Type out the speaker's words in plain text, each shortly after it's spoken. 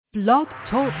Blog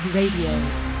Talk Radio.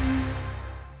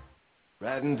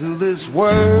 Right into this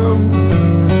world,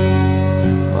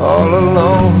 all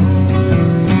alone.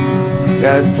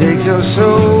 God takes your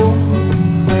soul,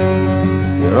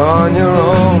 you're on your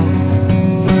own.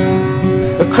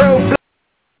 The crow.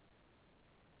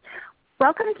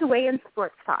 Welcome to Weigh In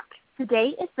Sports Talk.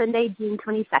 Today is Sunday, June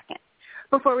 22nd.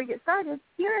 Before we get started,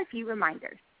 here are a few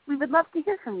reminders. We would love to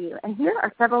hear from you, and here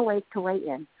are several ways to weigh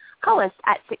in. Call us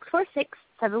at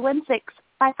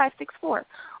 646-716-5564,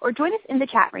 or join us in the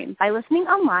chat room by listening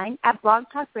online at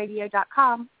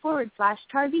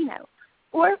blogtalkradio.com/Tarvino,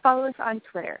 or follow us on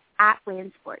Twitter at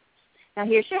Weigh Sports. Now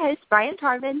here's your host, Brian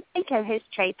Tarvin, and co-host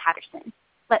Trey Patterson.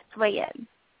 Let's weigh in.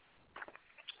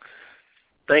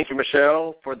 Thank you,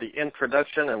 Michelle, for the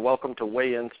introduction, and welcome to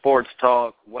Weigh In Sports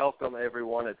Talk. Welcome,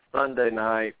 everyone. It's Sunday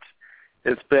night.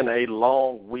 It's been a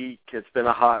long week. It's been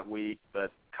a hot week,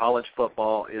 but college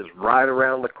football is right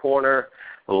around the corner.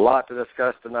 A lot to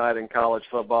discuss tonight in college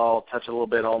football. Touch a little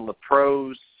bit on the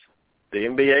pros. The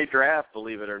NBA draft,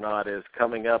 believe it or not, is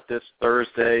coming up this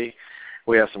Thursday.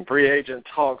 We have some free agent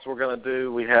talks we're going to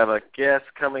do. We have a guest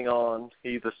coming on.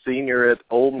 He's a senior at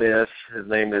Ole Miss. His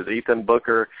name is Ethan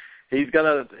Booker. He's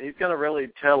gonna really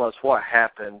tell us what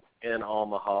happened in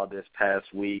Omaha this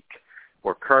past week,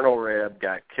 where Colonel Reb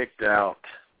got kicked out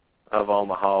of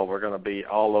Omaha. We're going to be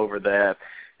all over that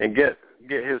and get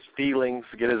his feelings,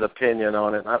 get his opinion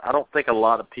on it. I don't think a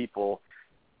lot of people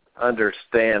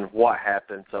understand what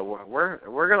happened. So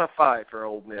we're going to fight for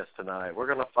Ole Miss tonight. We're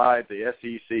going to fight. The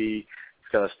SEC is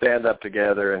going to stand up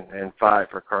together and fight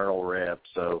for Colonel Reb.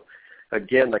 So,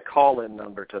 again, the call-in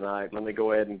number tonight, let me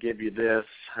go ahead and give you this,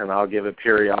 and I'll give it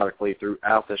periodically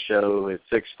throughout the show. It's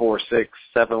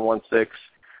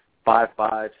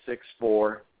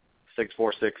 646-716-5564,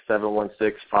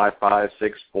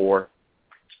 646-716-5564.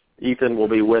 Ethan will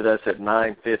be with us at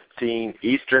 9:15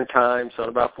 Eastern Time, so in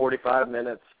about 45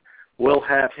 minutes we'll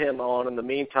have him on. In the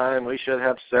meantime, we should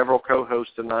have several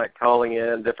co-hosts tonight calling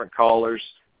in, different callers,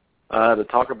 to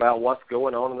talk about what's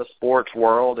going on in the sports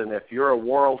world. And if you're a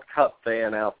World Cup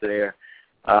fan out there,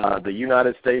 the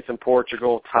United States and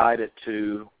Portugal tied at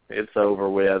 2. It's over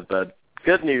with. But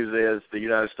good news is the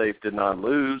United States did not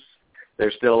lose. They're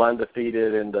still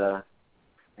undefeated in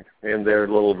their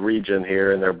little region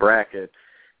here, in their bracket.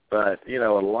 But, you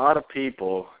know, a lot of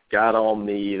people got on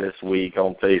me this week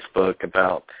on Facebook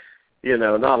about, you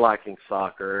know, not liking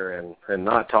soccer and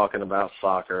not talking about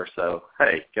soccer. So,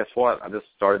 hey, guess what? I just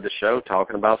started the show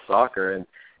talking about soccer. And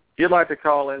if you'd like to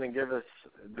call in and give us,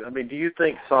 I mean, do you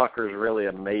think soccer is really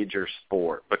a major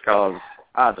sport? Because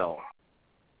I don't.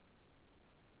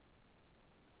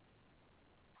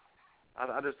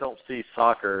 I just don't see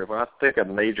soccer. When I think of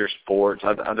major sports,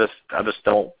 I just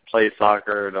don't play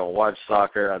soccer, don't watch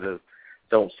soccer. I just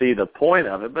don't see the point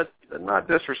of it. But not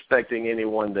disrespecting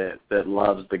anyone that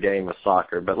loves the game of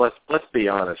soccer. But let's be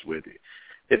honest with you.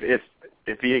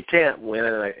 If you can't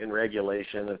win in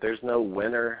regulation, if there's no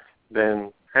winner,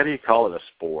 then how do you call it a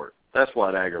sport? That's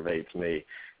what aggravates me.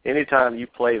 Anytime you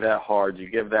play that hard, you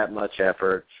give that much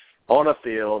effort on a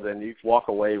field, and you walk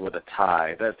away with a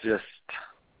tie, that just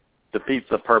defeats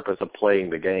the purpose of playing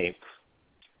the game.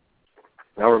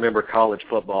 I remember college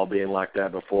football being like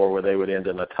that before, where they would end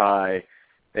in a tie,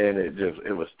 and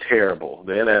it was terrible.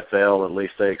 The NFL, at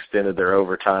least they extended their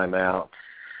overtime out,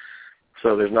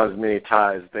 so there's not as many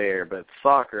ties there. But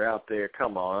soccer out there,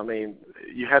 come on. I mean,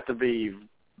 you have to be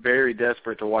very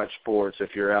desperate to watch sports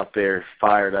if you're out there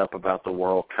fired up about the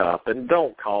World Cup. And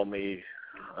don't call me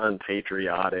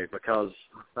unpatriotic, because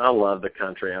I love the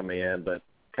country I'm in, but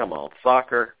come on,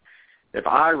 soccer. If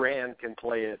Iran can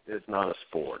play it, it's not a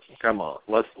sport. Come on,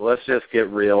 let's just get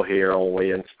real here on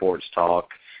Weigh In Sports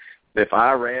Talk. If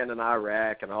Iran and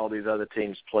Iraq and all these other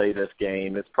teams play this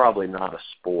game, it's probably not a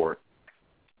sport.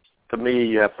 To me,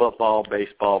 you have football,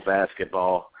 baseball,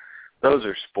 basketball. Those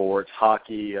are sports.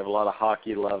 Hockey, you have a lot of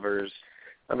hockey lovers.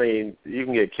 I mean, you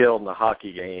can get killed in a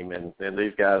hockey game, and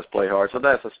these guys play hard. So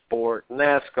that's a sport.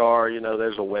 NASCAR, you know,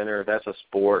 there's a winner. That's a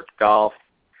sport. Golf,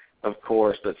 of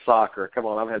course, but soccer, come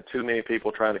on, I've had too many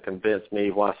people trying to convince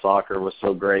me why soccer was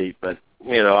so great, but,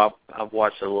 you know, I've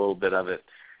watched a little bit of it.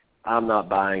 I'm not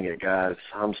buying it, guys.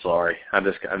 I'm sorry. I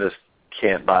just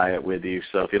can't buy it with you.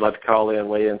 So if you'd like to call in,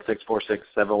 weigh in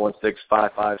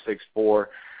 646-716-5564.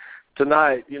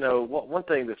 Tonight, you know, one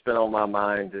thing that's been on my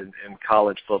mind in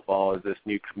college football is this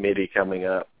new committee coming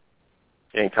up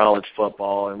in college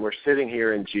football, and we're sitting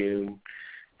here in June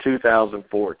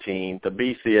 2014. The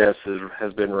BCS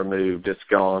has been removed. It's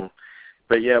gone.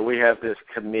 But yet we have this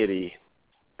committee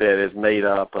that is made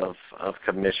up of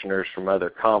commissioners from other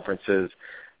conferences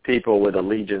people with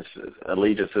allegiances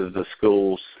to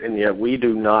schools, and yet we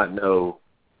do not know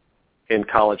in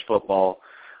college football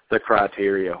the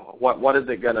criteria. What is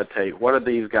it going to take? What are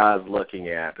these guys looking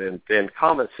at? And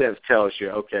common sense tells you,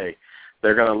 okay,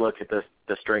 they're going to look at the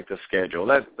strength of schedule.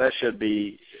 That should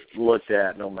be looked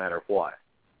at no matter what.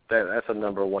 That's a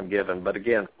number one given. But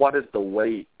again, what is the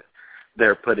weight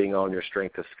they're putting on your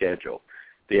strength of schedule?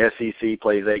 The SEC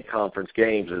plays 8 conference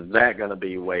games. Is that going to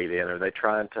be weighed in? Are they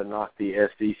trying to knock the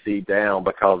SEC down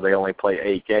because they only play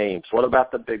 8 games? What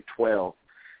about the Big 12?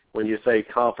 When you say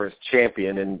conference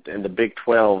champion in the Big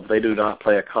 12, they do not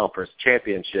play a conference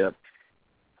championship.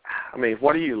 I mean,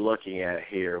 what are you looking at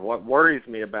here? What worries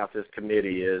me about this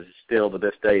committee is still to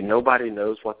this day, nobody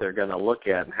knows what they're going to look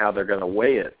at and how they're going to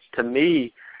weigh it. To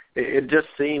me, it just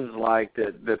seems like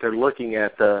that they're looking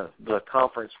at the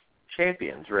conference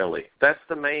champions, really. That's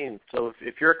the main. So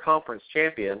if you're a conference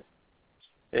champion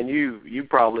and you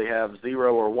probably have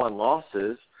 0 or 1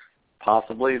 losses,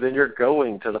 possibly, then you're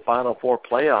going to the Final Four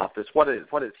playoff. It's what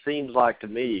it seems like to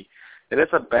me. And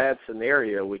it's a bad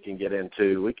scenario we can get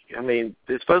into.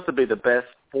 It's supposed to be the best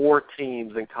 4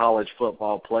 teams in college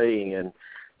football playing, and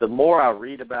the more I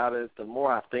read about it, the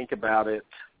more I think about it.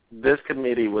 This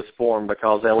committee was formed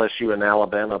because LSU and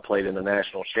Alabama played in the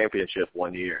national championship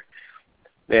one year.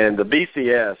 And the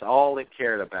BCS, all it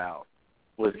cared about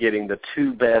was getting the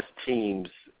 2 best teams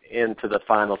into the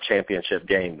final championship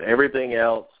game. Everything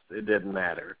else, it didn't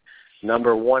matter.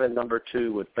 Number 1 and number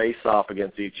 2 would face off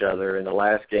against each other in the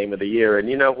last game of the year. And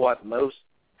you know what?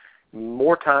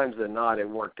 More times than not, it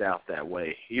worked out that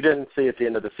way. You didn't see at the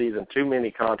end of the season too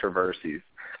many controversies,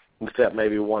 except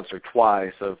maybe once or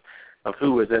twice of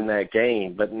who was in that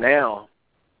game. But now,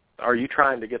 are you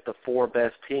trying to get the 4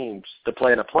 best teams to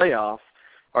play in a playoff?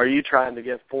 Or are you trying to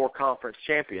get 4 conference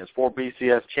champions, 4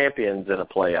 BCS champions in a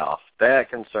playoff? That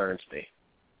concerns me.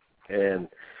 And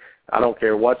I don't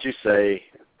care what you say,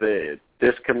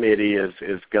 this committee is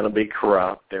going to be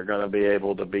corrupt. They're going to be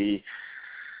able to be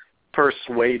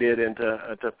persuaded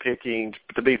into picking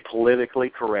to be politically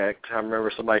correct. I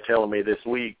remember somebody telling me this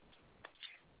week,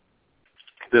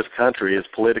 this country is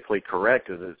politically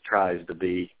correct as it tries to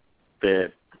be,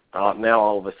 that now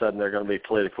all of a sudden they're going to be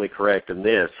politically correct in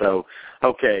this. So,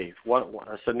 okay,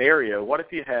 a scenario, what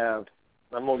if you have,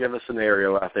 I'm going to give a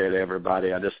scenario out there to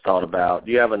everybody I just thought about.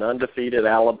 You have an undefeated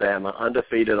Alabama,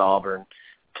 undefeated Auburn,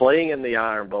 playing in the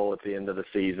Iron Bowl at the end of the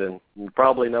season,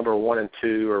 probably number 1 and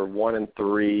 2 or 1 and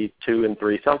 3, 2 and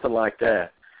 3, something like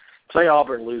that. Say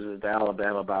Auburn loses to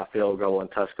Alabama by a field goal in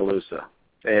Tuscaloosa,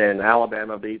 and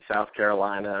Alabama beats South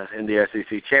Carolina in the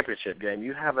SEC championship game.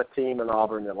 You have a team in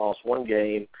Auburn that lost 1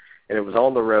 game, and it was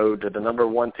on the road to the number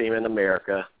 1 team in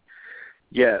America.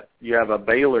 Yet you have a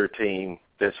Baylor team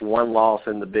that's 1 loss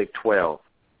in the Big 12.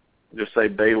 Just say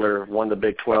Baylor won the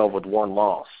Big 12 with 1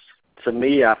 loss. To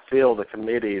me, I feel the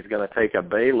committee is going to take a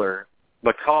Baylor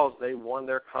because they won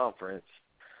their conference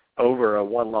over a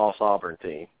 1-loss Auburn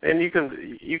team. And you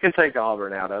can take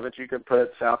Auburn out of it. You could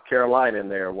put South Carolina in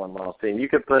there, a 1-loss team. You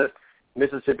could put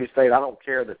Mississippi State. I don't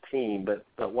care the team,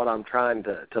 but what I'm trying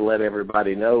to let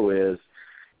everybody know is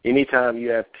anytime you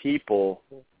have people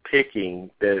picking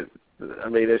that,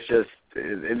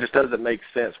 it just doesn't make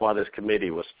sense why this committee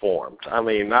was formed. I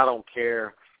don't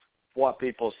care what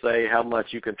people say, how much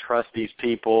you can trust these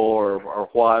people or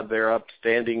why they're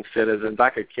upstanding citizens. I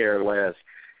could care less.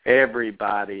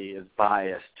 Everybody is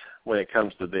biased when it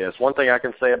comes to this. One thing I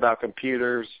can say about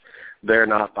computers, they're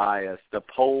not biased. The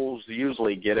polls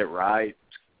usually get it right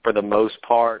for the most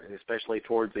part, especially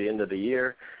towards the end of the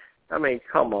year.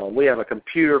 Come on. We have a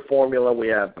computer formula. We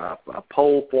have a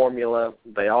poll formula.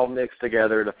 They all mix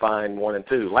together to find 1 and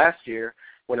 2. Last year,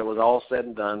 when it was all said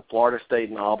and done, Florida State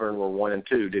and Auburn were 1 and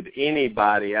 2. Did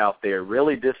anybody out there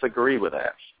really disagree with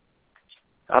that?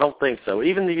 I don't think so.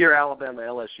 Even the year Alabama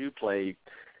LSU played,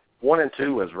 1 and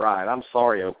 2 was right. I'm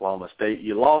sorry, Oklahoma State.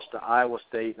 You lost to Iowa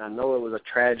State, and I know it was a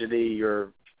tragedy.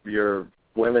 Your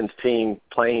women's team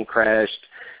plane crashed,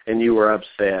 and you were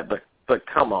upset. But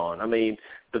come on.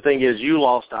 The thing is, you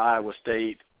lost to Iowa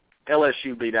State.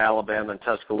 LSU beat Alabama in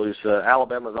Tuscaloosa.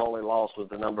 Alabama's only loss was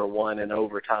the number 1 in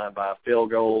overtime by a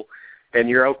field goal. And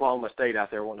you're Oklahoma State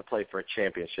out there wanting to play for a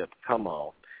championship. Come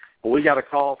on. Well, we got a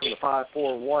call from the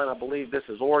 541. I believe this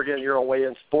is Oregon. You're on Weigh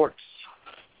In Sports.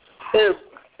 Hey,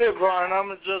 Brian,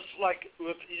 I'm just like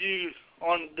with you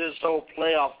on this whole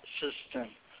playoff system.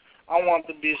 I want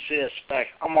the BCS back.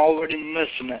 I'm already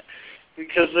missing it.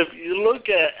 Because if you look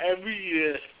at every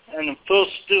year, and Phil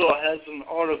Steele has an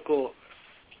article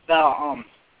about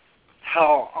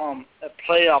how a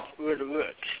playoff really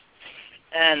works.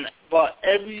 But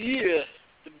every year,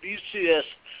 the BCS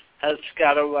has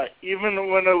got it right.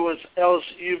 Even when it was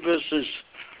LSU versus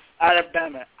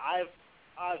Alabama, I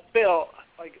felt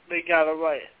like they got it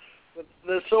right. With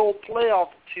this whole playoff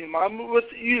team, I'm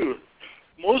with you.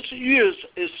 Most years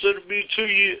it should be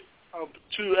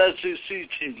two SEC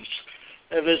teams.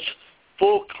 If it's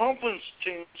full conference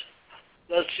teams,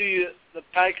 let's see the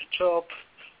Pac-12,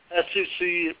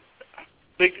 SEC,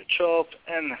 Big 12,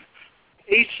 and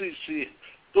ACC.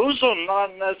 Those are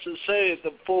not necessarily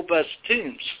the four best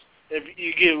teams, if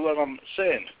you get what I'm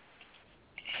saying.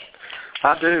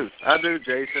 I do,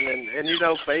 Jason. And you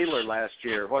know, Baylor last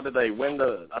year, what did they win?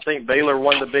 I think Baylor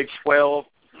won the Big 12,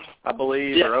 I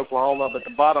believe, yeah. or Oklahoma. But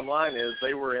the bottom line is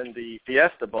they were in the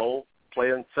Fiesta Bowl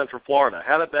playing Central Florida.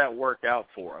 How did that work out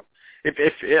for them? If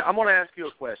I'm going to ask you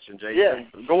a question, Jason. Yeah.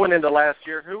 Going into last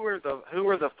year, who are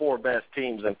the four best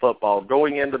teams in football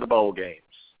going into the bowl games?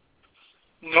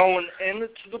 Going into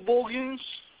the bowl games?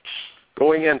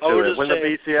 Going into it, when the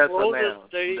BCS Florida announced.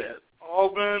 State,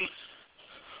 Auburn,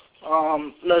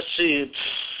 let's see,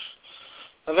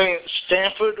 I think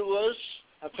Stanford was,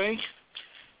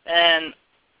 and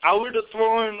I would have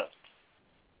thrown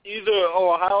either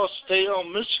Ohio State or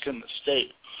Michigan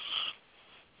State.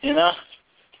 You know?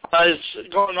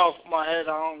 It's going off my head.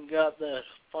 I don't got the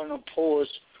final polls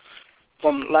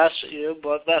from last year,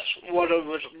 but that's what it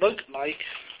would look like.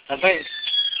 I think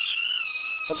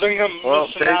I'm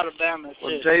missing Alabama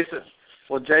too.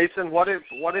 Jason, what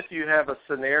if you have a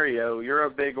scenario? You're a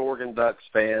big Oregon Ducks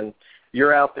fan.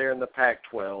 You're out there in the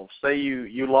Pac-12. Say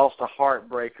you lost a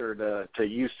heartbreaker to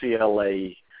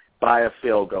UCLA by a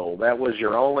field goal. That was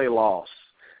your only loss,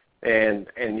 and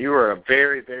you were a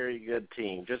very, very good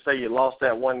team. Just say you lost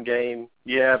that one game.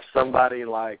 You have somebody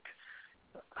like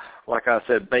I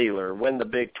said, Baylor, win the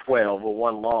Big 12 with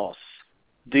one loss.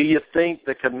 Do you think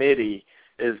the committee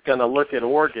is going to look at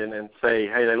Oregon and say,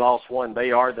 hey, they lost one, they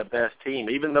are the best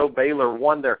team? Even though Baylor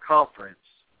won their conference,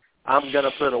 I'm going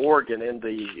to put Oregon in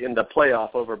the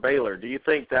playoff over Baylor. Do you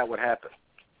think that would happen?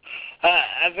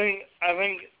 I think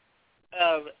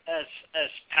as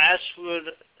Pass would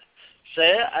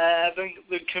say, I think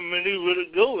the committee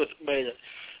would go with Baylor.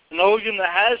 And Oregon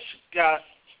has got,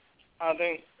 I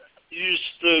think, used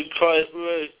to quite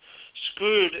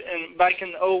screwed. And back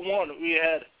in 2001, we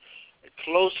had a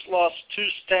close loss to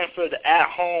Stanford at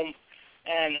home,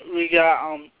 and we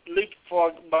got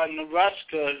leapfrogged by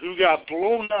Nebraska, who got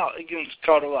blown out against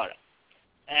Colorado,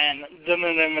 and didn't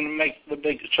even make the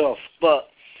Big 12. But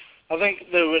I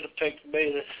think they would have picked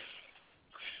Baylor.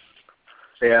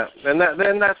 Yeah, and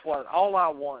then that's what all I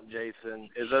want, Jason,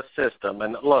 is a system.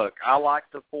 And look, I like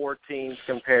the 4 teams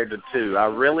compared to 2. I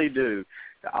really do.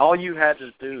 All you had to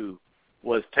do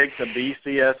was take the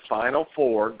BCS Final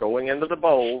Four going into the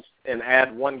bowls and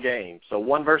add one game. So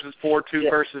 1 versus 4, 2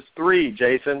 versus 3,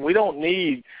 Jason. We don't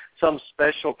need some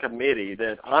special committee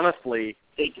that, honestly,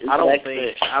 I don't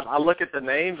think – I look at the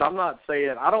names. I'm not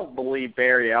saying – I don't believe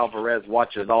Barry Alvarez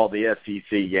watches all the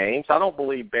SEC games. I don't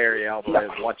believe Barry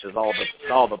Alvarez watches all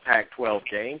the Pac-12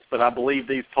 games. But I believe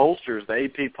these pollsters, the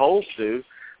AP polls do.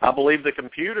 I believe the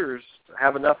computers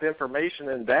have enough information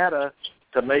and data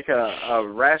to make a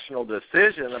rational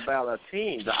decision about a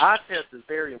team. The eye test is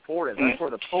very important. That's where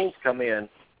the polls come in.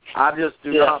 I just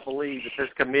do not believe that this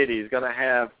committee is going to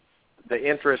have the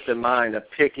interest in mind of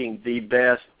picking the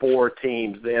best 4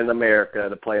 teams in America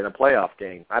to play in a playoff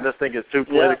game. I just think it's too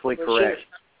politically correct.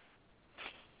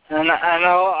 Sure. And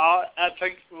I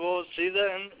think we'll see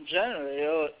that in January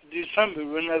or December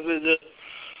whenever the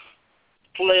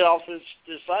playoff is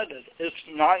decided. It's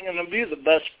not going to be the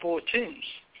best 4 teams.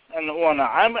 And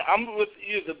I'm with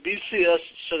you. The BCS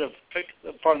should have picked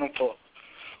the Final Four.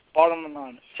 Bottom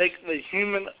line, take the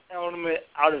human element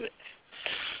out of it.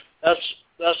 That's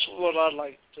what I'd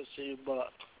like to see. But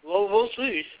we'll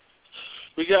see.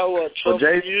 We got 12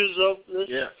 years of this.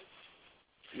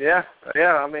 Yeah.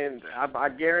 I mean, I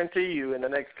guarantee you, in the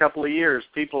next couple of years,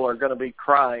 people are going to be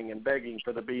crying and begging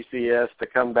for the BCS to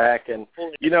come back. And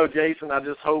Jason, I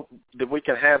just hope that we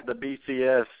can have the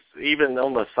BCS even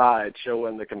on the side,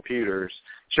 showing the computers,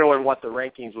 showing what the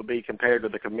rankings would be compared to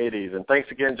the committees. And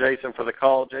thanks again, Jason, for the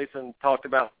call. Jason talked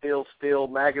about Phil Steele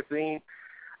magazine.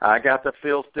 I got the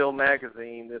Phil Steele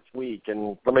magazine this week,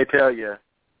 and let me tell you,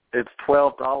 it's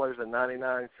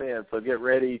 $12.99. So get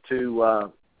ready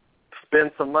to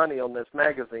spend some money on this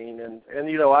magazine.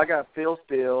 And I got Phil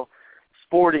Steele,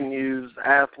 Sporting News,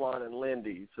 Athlon, and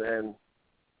Lindy's, and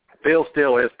Phil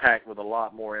Steele is packed with a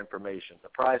lot more information. The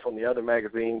price on the other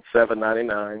magazine,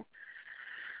 $7.99.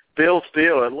 Phil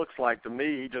Steele, it looks like to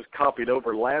me, he just copied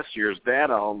over last year's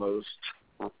data almost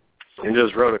and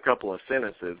just wrote a couple of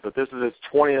sentences. But this is its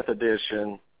 20th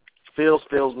edition.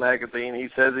 Phil's magazine. He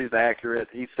says he's accurate.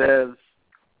 He says,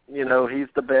 you know, he's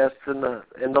the best in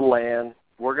the land.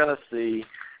 We're going to see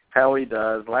how he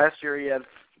does. Last year he had,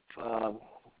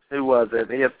 who was it?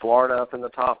 He had Florida up in the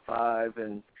top 5,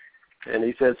 and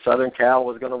he said Southern Cal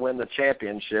was going to win the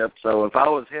championship. So if I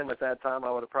was him at that time,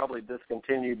 I would have probably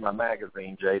discontinued my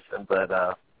magazine, Jason. But,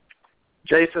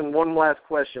 Jason, one last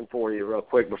question for you real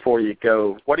quick before you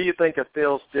go. What do you think of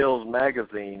Phil Steele's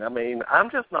magazine? I mean, I'm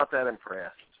just not that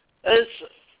impressed. I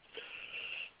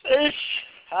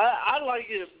like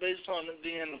it based on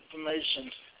the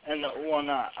information and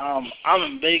whatnot. I'm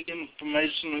a big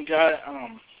information guy.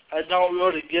 I don't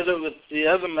really get it with the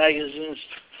other magazines,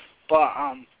 but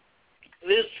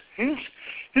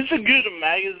it's a good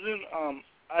magazine.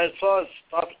 I saw it's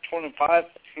top 25.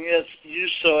 He has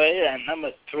UCLA at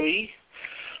number 3,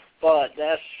 but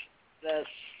that's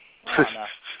I don't know.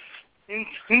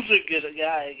 He's a good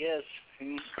guy, I guess.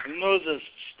 He knows his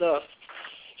stuff.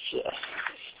 So.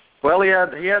 Well, he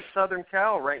had Southern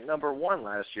Cal ranked number 1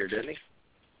 last year, didn't he?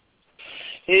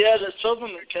 He had a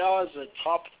Southern Cal as a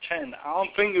top 10. I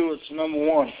don't think it was number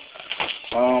 1.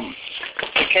 I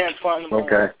can't find him.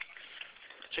 Okay.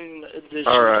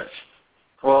 All right.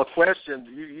 Well, question: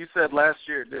 you said last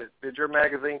year did your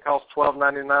magazine cost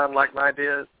 $12.99 like mine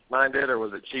did, or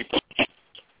was it cheaper?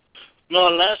 No,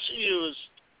 last year it was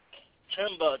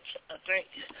 $10, I think.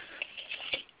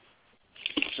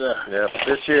 So. Yeah,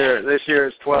 this year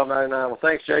it's $12.99. Well,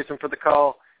 thanks, Jason, for the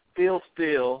call. Phil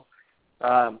Steele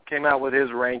came out with his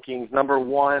rankings. Number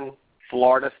 1,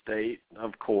 Florida State,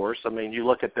 of course. I mean, you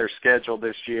look at their schedule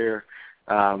this year.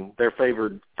 They're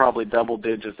favored probably double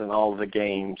digits in all of the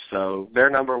games. So they're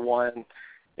number 1.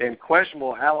 In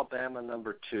questionable, Alabama,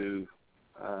 number 2.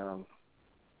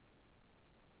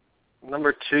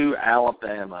 Number 2,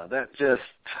 Alabama. That just,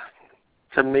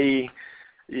 to me,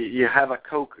 you have a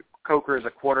Coker as a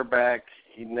quarterback.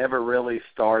 He never really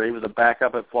started. He was a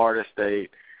backup at Florida State.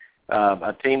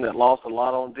 A team that lost a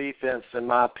lot on defense, in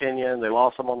my opinion. They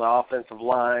lost some on the offensive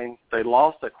line. They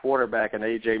lost a quarterback in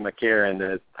A.J. McCarron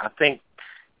that I think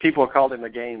people called him a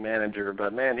game manager.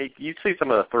 But, man, you see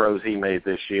some of the throws he made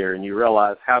this year, and you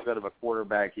realize how good of a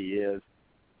quarterback he is.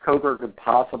 Coker could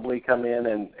possibly come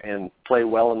in and play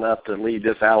well enough to lead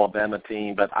this Alabama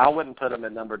team, but I wouldn't put him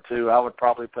at number 2. I would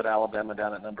probably put Alabama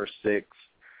down at number 6,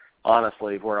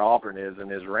 honestly, where Auburn is in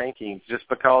his rankings, just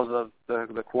because of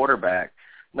the quarterback.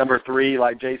 Number 3,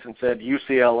 like Jason said,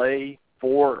 UCLA.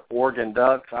 4, Oregon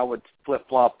Ducks. I would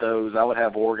flip-flop those. I would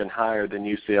have Oregon higher than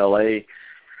UCLA.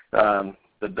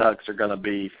 The Ducks are going to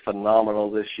be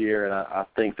phenomenal this year, and I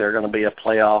think they're going to be a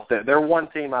playoff. They're one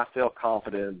team I feel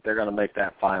confident they're going to make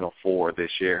that Final Four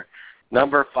this year.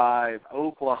 Number 5,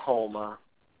 Oklahoma,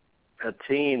 a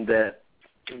team that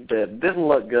didn't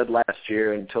look good last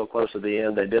year until close to the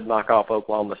end. They did knock off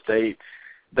Oklahoma State.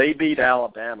 They beat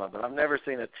Alabama, but I've never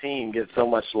seen a team get so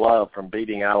much love from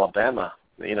beating Alabama.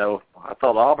 You know, I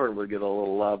thought Auburn would get a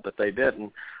little love, but they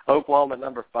didn't. Oklahoma,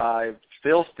 number 5.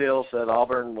 Phil Steele said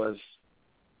Auburn was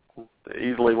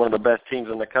easily one of the best teams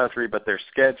in the country, but their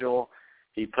schedule,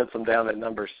 he puts them down at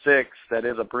number 6. That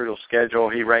is a brutal schedule.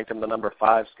 He ranked them the number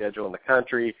 5 schedule in the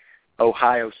country.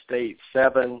 Ohio State,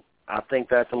 7. I think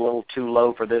that's a little too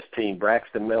low for this team.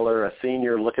 Braxton Miller, a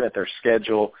senior, looking at their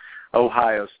schedule,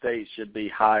 Ohio State should be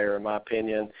higher, in my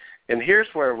opinion. And here's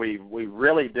where we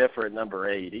really differ at number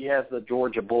 8. He has the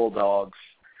Georgia Bulldogs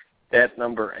at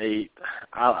number 8.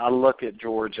 I look at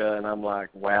Georgia, and I'm like,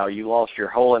 wow, you lost your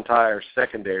whole entire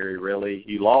secondary, really.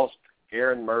 You lost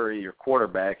Aaron Murray, your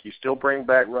quarterback. You still bring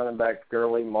back running back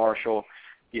Gurley, Marshall.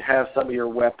 You have some of your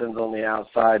weapons on the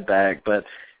outside back, but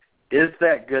is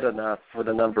that good enough for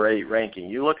the number 8 ranking?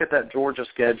 You look at that Georgia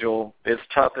schedule. It's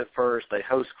tough at first. They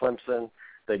host Clemson.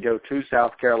 They go to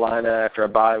South Carolina after a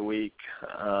bye week,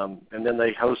 and then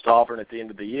they host Auburn at the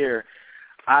end of the year.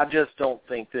 I just don't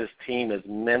think this team is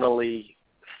mentally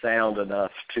sound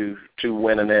enough to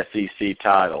win an SEC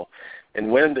title.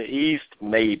 And win the East,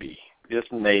 maybe,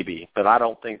 just maybe. But I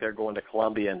don't think they're going to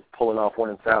Columbia and pulling off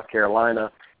one in South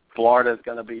Carolina. Florida's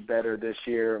going to be better this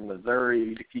year.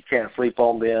 Missouri, you can't sleep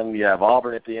on them. You have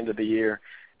Auburn at the end of the year.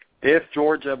 If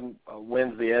Georgia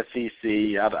wins the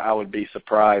SEC, I would be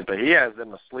surprised. But he has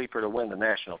them a sleeper to win the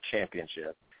national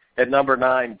championship. At number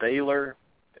 9, Baylor.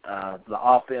 The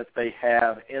offense they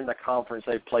have in the conference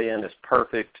they play in is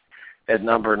perfect. At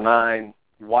number 9,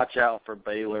 watch out for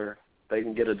Baylor. They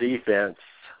can get a defense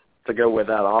to go with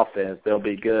that offense. They'll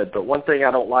be good. But one thing I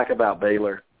don't like about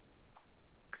Baylor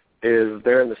is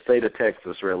they're in the state of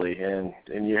Texas, really, and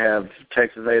you have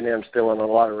Texas A&M stealing a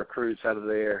lot of recruits out of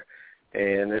there,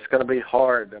 and it's going to be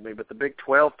hard. I mean, but the Big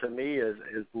 12 to me is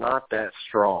not that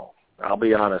strong. I'll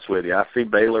be honest with you. I see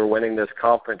Baylor winning this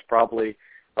conference probably.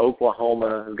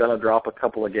 Oklahoma is going to drop a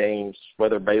couple of games.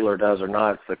 Whether Baylor does or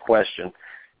not, it's the question.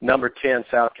 Number 10,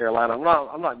 South Carolina.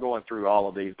 I'm not going through all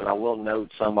of these, but I will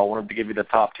note some. I wanted to give you the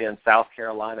top 10. South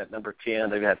Carolina at number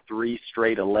 10. They've had 3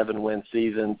 straight 11-win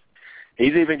seasons.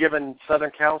 He's even given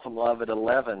Southern Cal some love at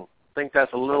 11. I think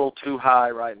that's a little too high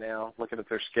right now, looking at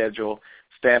their schedule.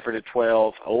 Stanford at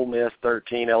 12, Ole Miss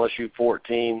 13, LSU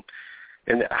 14.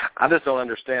 And I just don't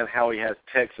understand how he has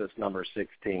Texas number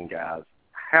 16, guys.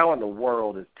 How in the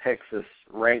world is Texas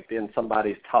ranked in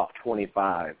somebody's top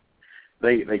 25?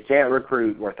 They can't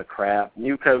recruit worth a crap.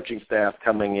 New coaching staff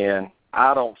coming in.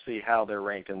 I don't see how they're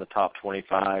ranked in the top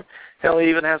 25. Hell, he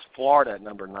even has Florida at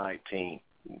number 19.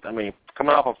 I mean,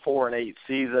 coming off a 4-8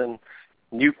 season,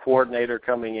 new coordinator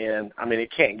coming in. I mean,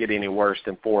 it can't get any worse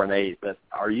than 4-8. But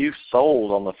are you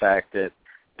sold on the fact that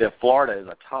Florida is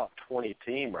a top 20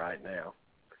 team right now?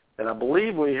 And I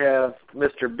believe we have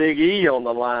Mr. Big E on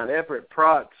the line, Everett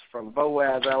Protz from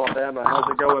Boaz, Alabama. How's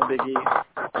it going, Big E?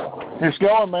 It's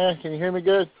going, man. Can you hear me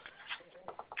good?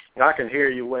 I can hear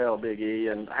you well, Big E.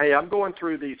 And, hey, I'm going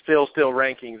through these Phil Steele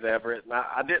rankings, Everett, and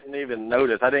I didn't even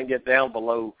notice. I didn't get down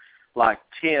below, like,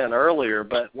 10 earlier.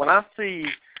 But when I see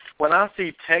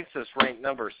Texas ranked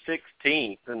number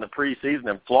 16th in the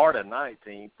preseason and Florida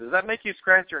 19th, does that make you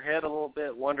scratch your head a little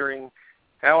bit, wondering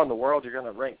how in the world you're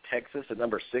going to rank Texas at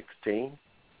number 16?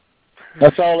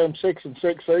 That's all them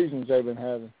 6-6 seasons they've been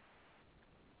having.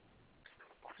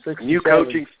 New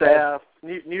coaching staff.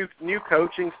 They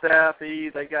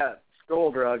got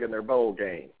Skulldrug in their bowl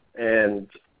game, and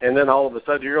then all of a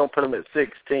sudden you're going to put them at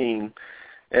 16,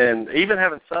 and even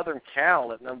having Southern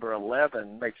Cal at number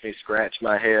 11 makes me scratch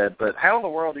my head. But how in the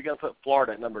world are you going to put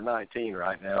Florida at number 19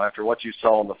 right now after what you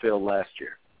saw on the field last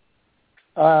year?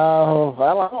 Well,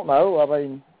 I don't know. I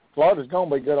mean, Florida's going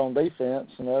to be good on defense,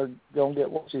 and they're going to get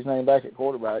what's his name back at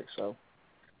quarterback. So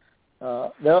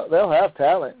they'll have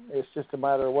talent. It's just a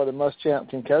matter of whether Muschamp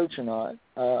can coach or not.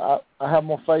 I have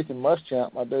more faith in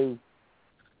Muschamp. I do.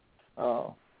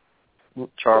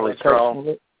 Charlie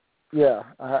Strong. Yeah,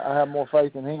 I have more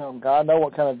faith in him. I know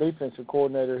what kind of defensive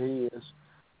coordinator he is.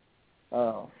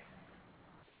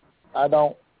 I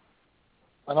don't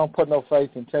put no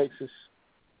faith in Texas,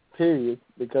 period,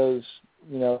 because,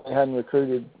 you know, they hadn't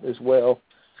recruited as well.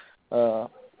 For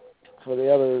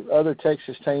the other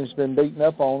Texas teams been beating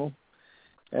up on them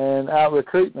and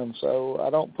out-recruiting them. So I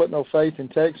don't put no faith in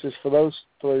Texas for those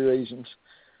 3 reasons.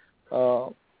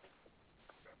 You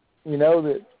know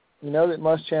that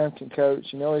Muschamp can coach.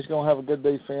 You know he's going to have a good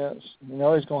defense. You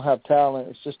know he's going to have talent.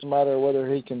 It's just a matter of whether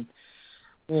he can.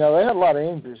 You know, they had a lot of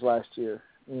injuries last year.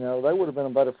 You know, they would have been a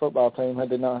better football team had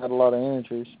they not had a lot of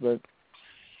injuries. But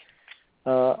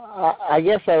I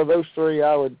guess out of those 3,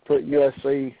 I would put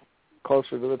USC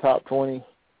closer to the top 20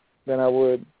 than I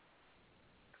would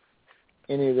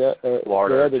any of the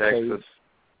Florida, the other Texas. teams.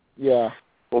 Yeah.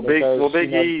 Well,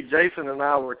 Big E, Jason and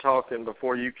I were talking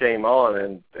before you came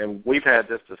on, and we've had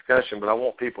this discussion, but I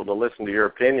want people to listen to your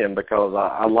opinion because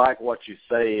I like what you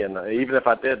say, and even if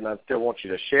I didn't, I still want you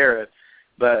to share it.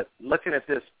 But looking at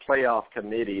this playoff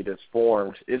committee that's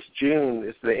formed, it's June.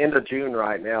 It's the end of June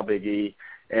right now, Big E,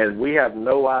 and we have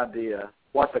no idea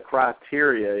what the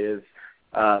criteria is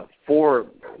for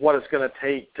what it's going to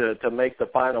take to make the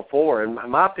Final Four. And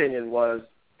my opinion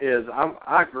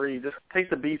I agree. Just take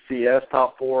the BCS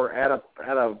top 4, add a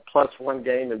 +1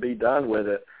 game, and be done with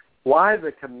it. Why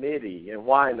the committee, and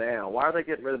why now? Why are they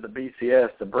getting rid of the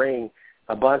BCS to bring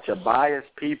a bunch of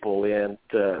biased people in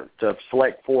to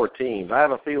select 4 teams? I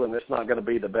have a feeling it's not going to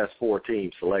be the best 4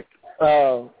 teams selected.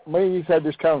 Me and you've had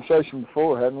this conversation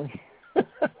before, haven't we?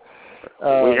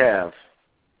 We have.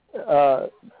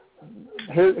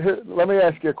 Let me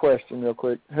ask you a question real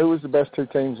quick. Who was the best 2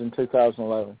 teams in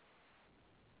 2011?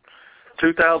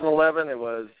 2011, it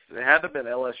had to have been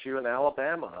LSU and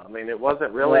Alabama. I mean, it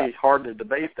wasn't really hard to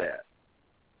debate that.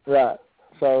 Right.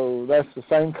 So that's the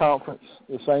same conference,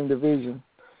 the same division.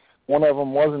 One of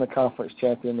them wasn't a conference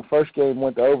champion. The first game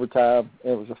went to overtime.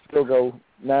 It was a field goal,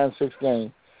 9-6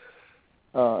 game.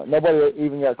 Nobody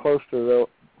even got close to it.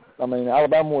 I mean,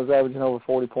 Alabama was averaging over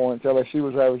 40 points. LSU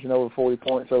was averaging over 40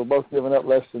 points. So both giving up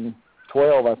less than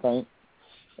 12, I think.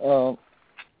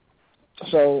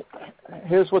 So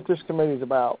here's what this committee is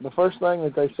about. The first thing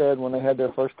that they said when they had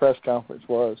their first press conference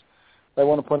was they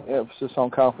want to put an emphasis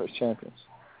on conference champions.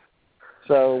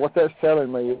 So what that's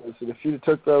telling me is that if you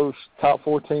took those top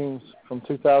 4 teams from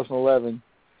 2011,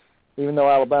 even though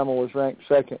Alabama was ranked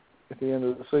second at the end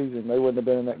of the season, they wouldn't have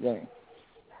been in that game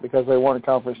because they weren't a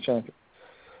conference champion,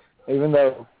 even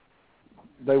though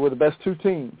they were the best 2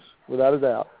 teams, without a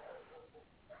doubt.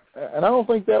 And I don't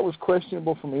think that was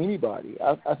questionable from anybody.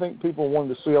 I think people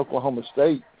wanted to see Oklahoma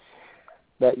State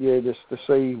that year just to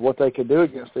see what they could do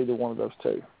against either one of those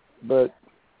two. But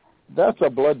that's a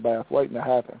bloodbath waiting to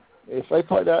happen. If they'd have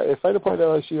played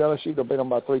LSU, LSU would beat them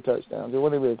by 3 touchdowns. It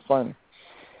wouldn't even be funny.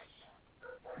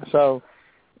 So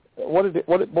what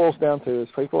it boils down to is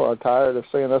people are tired of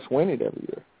seeing us win it every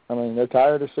year. I mean, they're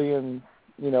tired of seeing,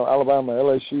 Alabama,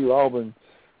 LSU, Auburn.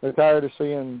 They're tired of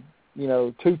seeing,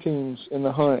 2 teams in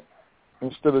the hunt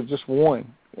instead of just one.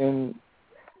 And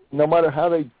no matter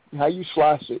how you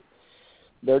slice it,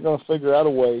 they're going to figure out a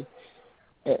way.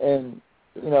 And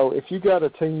if you got a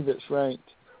team that's ranked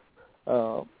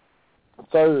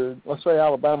third, let's say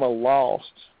Alabama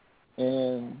lost,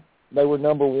 and they were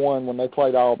number 1 when they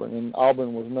played Auburn, and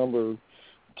Auburn was number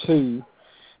 2,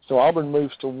 so Auburn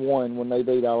moves to 1 when they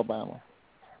beat Alabama.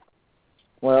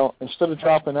 Well, instead of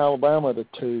dropping Alabama to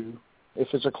 2, if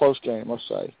it's a close game, let's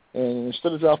say, and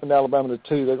instead of dropping Alabama to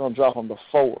 2, they're going to drop them to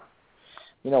 4.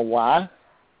 You know why?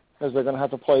 Because they're going to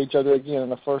have to play each other again in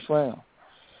the first round.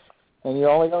 And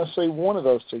you're only going to see one of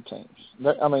those 2 teams.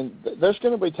 I mean, there's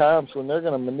going to be times when they're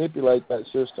going to manipulate that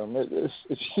system.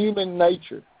 It's human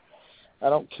nature. I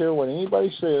don't care what anybody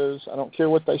says. I don't care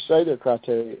what they say their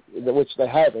criteria, which they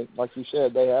haven't. Like you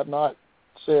said, they have not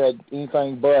said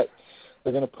anything but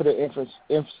they're going to put an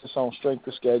emphasis on strength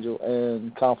of schedule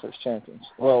and conference champions.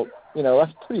 Well,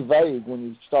 that's pretty vague when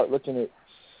you start looking at,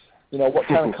 what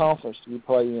kind of conference do you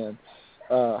play in?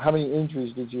 How many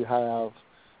injuries did you have?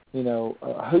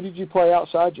 Who did you play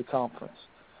outside your conference?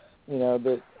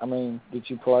 Did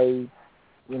you play,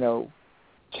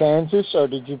 Kansas or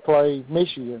did you play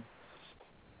Michigan?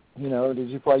 Did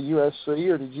you play USC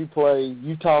or did you play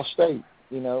Utah State?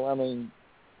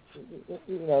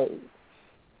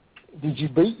 Did you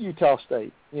beat Utah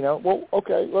State? Well,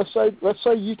 okay, let's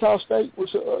say Utah State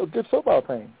was a good football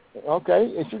team.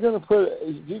 Okay, if you're going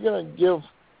to give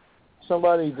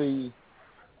somebody the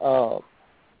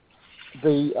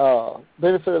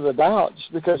benefit of the doubt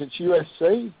just because it's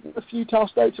USC, if Utah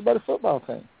State's a better football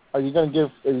team, are you going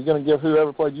to give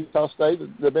whoever played Utah State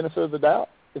the benefit of the doubt?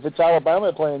 If it's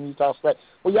Alabama playing Utah State,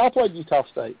 well, y'all played Utah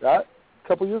State, right? A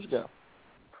couple years ago.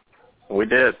 We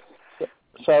did.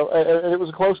 So, and it was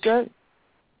a close game.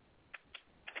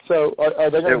 So,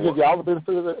 are they going to give you all the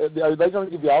benefit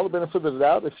of the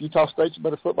doubt if Utah State's a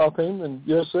better football team than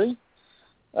USC?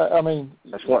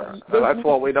 That's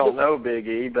what we don't know, Big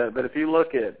E. But if you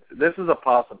look at this, is a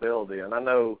possibility, and I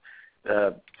know,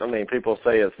 people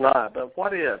say it's not. But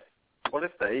what if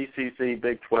the ACC,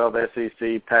 Big 12,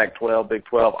 SEC, Pac-12, Big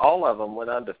 12, all of them went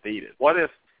undefeated? What if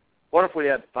we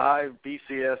had 5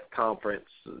 BCS conference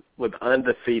with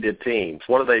undefeated teams?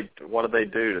 What do they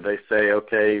do? Do they say,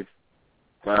 okay,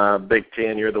 Big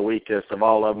 10, you're the weakest of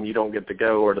all of them, you don't get to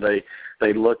go, or do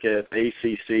they look at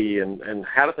ACC and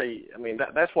how do they?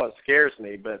 That's what scares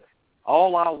me. But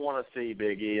all I want to see,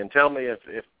 Big E, and tell me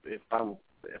if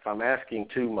I'm asking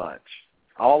too much.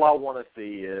 All I want to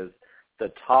see is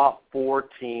the top 4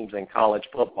 teams in college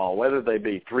football, whether they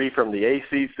be 3 from the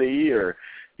ACC or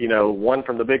 1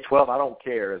 from the Big 12, I don't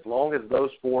care. As long as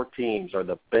those 4 teams are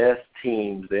the best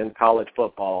teams in college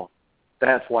football,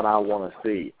 that's what I want to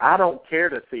see. I don't care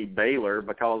to see Baylor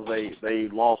because they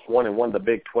lost 1 and won the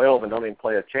Big 12 and don't even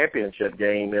play a championship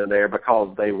game in there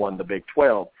because they won the Big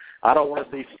 12. I don't want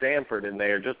to see Stanford in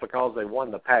there just because they won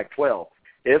the Pac-12.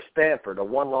 If Stanford, a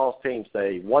 1-loss team,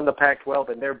 say, won the Pac-12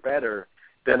 and they're better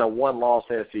than a 1-loss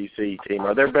SEC team,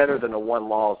 or they're better than a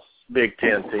 1-loss Big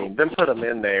 10 team, then put them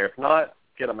in there. If not,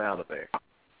 get them out of there.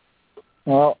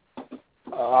 Well,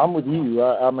 I'm with you.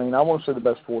 I want to see the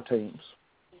best 4 teams.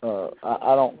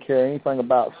 I don't care anything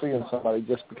about seeing somebody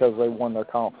just because they won their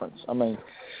conference.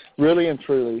 Really and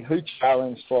truly, who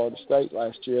challenged Florida State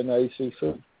last year in the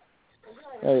ACC?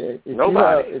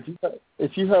 Nobody.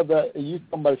 If you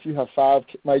have 5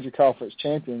 major conference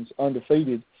champions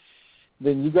undefeated,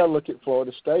 then you got to look at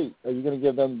Florida State. Are you going to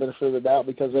give them the benefit of the doubt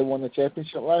because they won the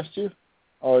championship last year?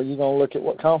 Or are you going to look at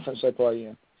what conference they play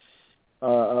in?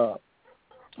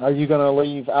 Are you going to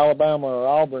leave Alabama or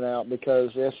Auburn out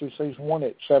because the SEC's won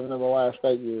it 7 of the last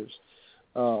 8 years?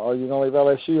 Are you going to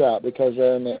leave LSU out because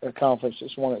they're in a conference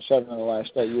that's won it 7 of the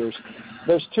last 8 years?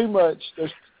 There's too much.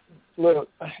 Look,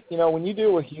 when you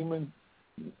deal with human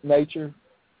nature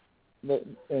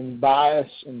and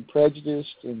bias and prejudice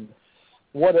and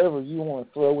whatever you want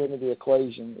to throw into the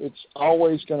equation, it's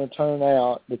always going to turn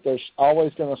out that there's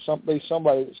always going to be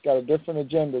somebody that's got a different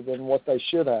agenda than what they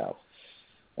should have.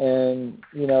 And,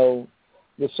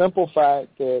 the simple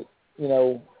fact that,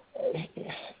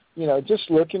 just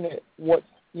looking at what,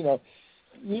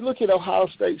 you look at Ohio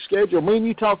State's schedule. Me and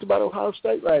you talked about Ohio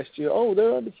State last year. Oh,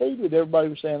 they're undefeated. Everybody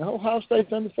was saying, oh, Ohio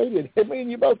State's undefeated. And me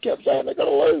and you both kept saying they're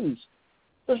going to lose.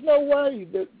 There's no way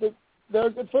that they're a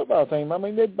good football team. I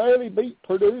mean, they barely beat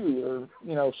Purdue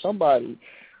or, somebody.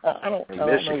 I don't know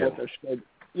what their schedule.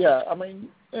 Yeah, I mean,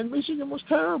 and Michigan was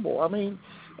terrible. I mean,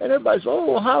 and everybody's,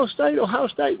 Ohio State.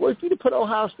 Well, if you'd have put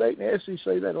Ohio State in the SEC,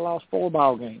 they'd have lost 4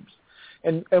 ball games.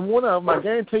 And one of them, I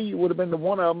guarantee you, would have been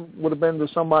to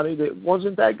somebody that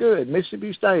wasn't that good.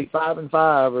 Mississippi State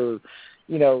 5-5, or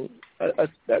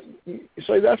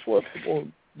that's what people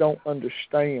don't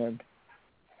understand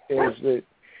is that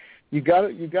you got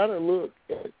to look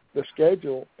at the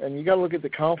schedule and you got to look at the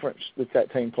conference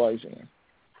that team plays in.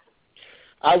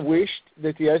 I wished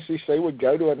that the SEC would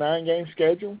go to a 9-game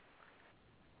schedule.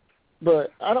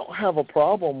 But I don't have a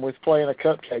problem with playing a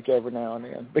cupcake every now and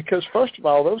then because, first of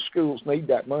all, those schools need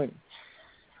that money.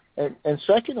 And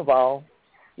second of all,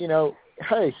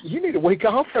 hey, you need a week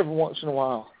off every once in a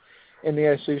while in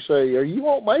the SEC or you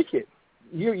won't make it.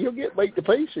 You'll get beat to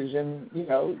pieces. And,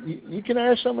 you can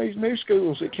ask some of these new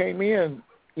schools that came in,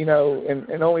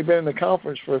 and only been in the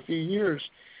conference for a few years,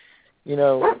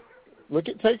 look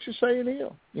at Texas A&M.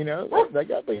 They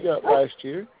got beat up last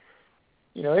year.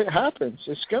 It happens.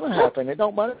 It's going to happen. It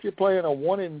don't matter if you're playing a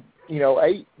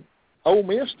 1-8 Ole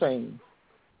Miss team.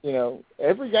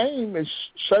 Every game is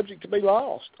subject to be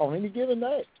lost on any given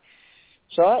day.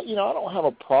 So, I don't have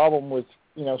a problem with,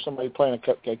 somebody playing a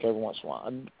cupcake every once in a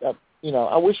while.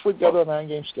 I wish we'd go to a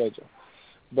 9-game schedule.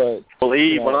 But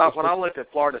when I looked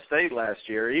at Florida State last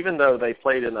year, even though they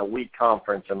played in a weak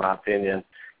conference, in my opinion,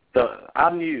 I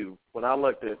knew when I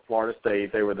looked at Florida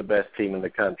State, they were the best team in the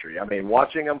country. I mean,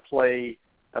 watching them play,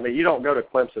 you don't go to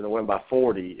Clemson and win by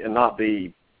 40 and not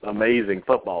be an amazing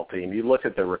football team. You look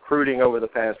at the recruiting over the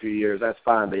past few years, that's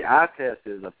fine. The eye test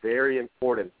is a very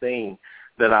important thing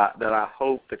that I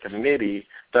hope the committee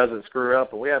doesn't screw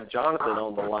up. And we have Jonathan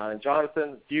on the line.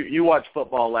 Jonathan, you watched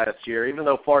football last year. Even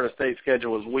though Florida State's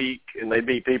schedule was weak and they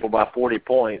beat people by 40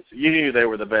 points, you knew they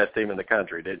were the best team in the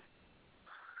country, didn't you?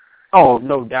 Oh,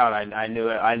 no doubt. I knew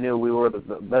it. I knew we were the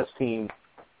best team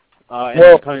in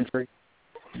the country.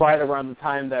 Right around the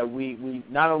time that we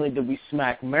not only did we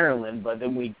smack Maryland, but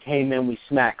then we came in, we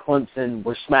smacked Clemson,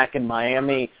 we're smacking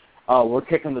Miami, we're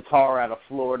kicking the tar out of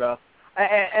Florida.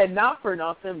 And not for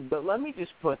nothing, but let me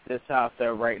just put this out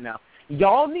there right now.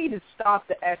 Y'all need to stop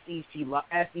the SEC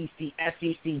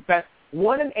best.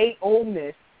 1-8 Ole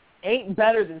Miss ain't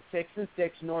better than 6-6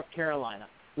 North Carolina.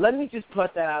 Let me just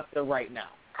put that out there right now.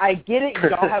 I get it.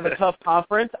 Y'all have a tough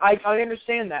conference. I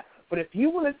understand that. But if you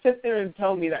want to sit there and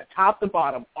tell me that top to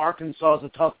bottom, Arkansas is a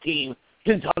tough team,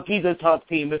 Kentucky's a tough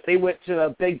team, if they went to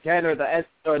the Big Ten or the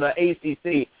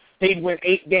ACC, they'd win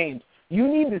 8 games. You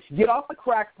need to get off the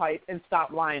crack pipe and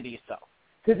stop lying to yourself.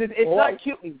 Because it's not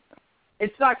cute anymore.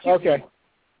 It's not cute anymore.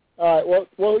 All right.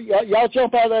 Well, y'all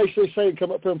jump out of the ACC and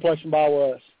come up here and play some ball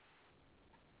with us.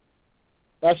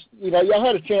 That's y'all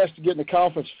had a chance to get in the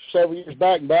conference several years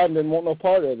back, and Biden didn't want no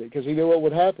part of it because he knew what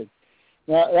would happen.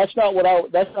 Now that's not the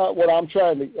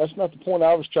point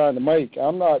I was trying to make.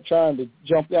 I'm not trying to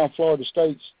jump down Florida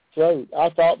State's throat. I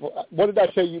thought, what did I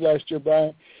tell you last year,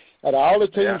 Brian? Out of all the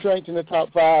teams ranked in the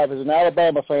top 5, as an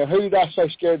Alabama fan, who did I say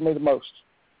scared me the most?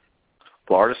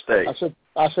 Florida State.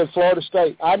 I said Florida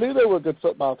State. I knew they were a good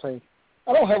football team.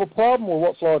 I don't have a problem with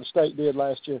what Florida State did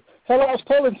last year. Hell, I was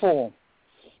pulling for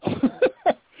them.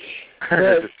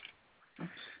 But,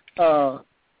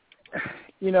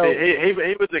 he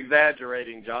was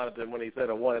exaggerating, Jonathan, when he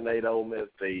said a 1-8 Ole Miss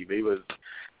team. He was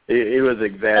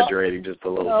exaggerating just a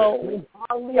little bit.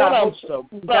 I hope so.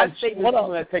 That statement is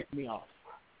going to take me off.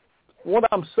 What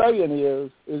I'm saying is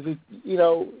that,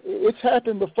 it's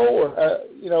happened before.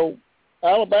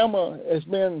 Alabama has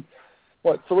been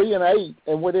 3-8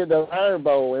 and went into the Iron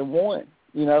Bowl and won.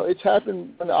 It's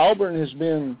happened when Auburn has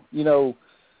been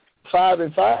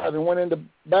 5-5 and went into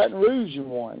Baton Rouge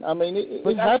and won. I mean,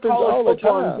 it happens all the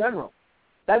time. In general.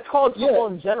 That's called football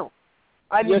in general.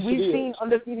 I mean, yes, we've seen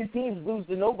undefeated teams lose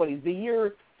to nobody. The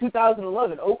year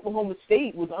 2011, Oklahoma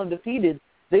State was undefeated.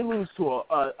 They lose to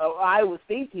a Iowa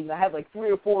State team that had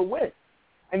 3 or 4 wins.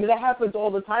 I mean, that happens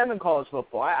all the time in college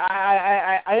football.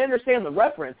 I understand the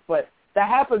reference, but that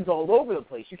happens all over the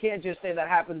place. You can't just say that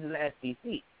happens in the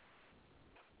SEC.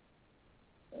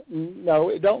 No,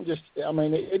 it don't just. I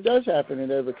mean, it does happen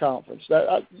in every conference.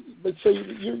 But see,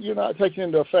 you're not taking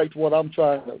into effect what I'm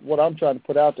trying to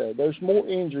put out there. There's more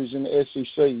injuries in the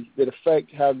SEC that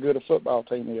affect how good a football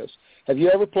team is. Have you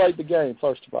ever played the game?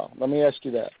 First of all, let me ask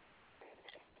you that.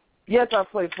 Yes, I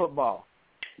played football.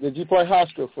 Did you play high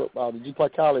school football? Did you play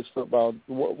college football?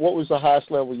 What was the highest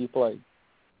level you played?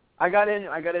 I got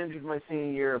injured my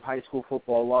senior year of high school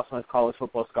football. Lost my college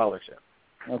football scholarship.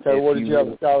 Okay, where did you have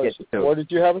a scholarship? Where did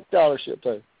you have a scholarship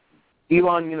to?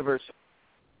 Elon University.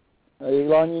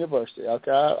 Elon University.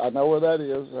 Okay, I know where that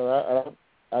is.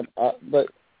 But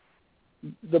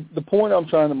the point I'm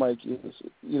trying to make is,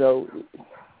 you know,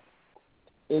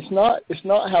 it's not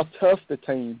how tough the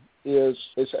team is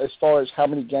as far as how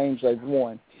many games they've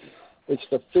won. It's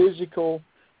the physical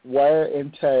wear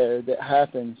and tear that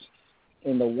happens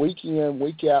in the week in,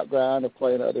 week out grind of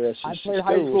playing other SEC schools. I played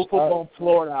high school football in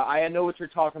Florida. I know what you're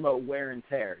talking about, wear and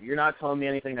tear. You're not telling me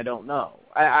anything I don't know.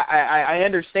 I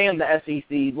understand the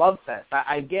SEC love fest.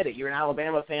 I get it. You're an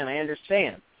Alabama fan. I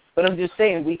understand. But I'm just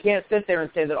saying, we can't sit there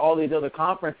and say that all these other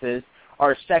conferences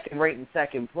are second rate and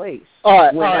second place.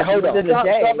 All right, hold on. Stop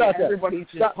right there. Everybody's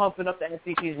just pumping up the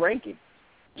SEC's ranking.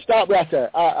 Stop right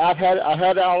there. I've had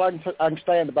all I can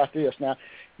stand about this. Now,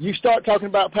 you start talking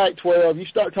about Pac-12, you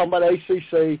start talking about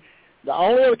ACC, the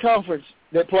only other conference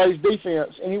that plays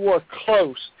defense anywhere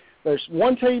close, there's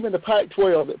one team in the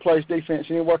Pac-12 that plays defense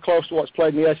anywhere close to what's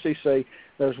played in the SEC.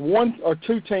 There's one or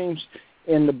two teams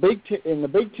in the Big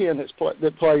Ten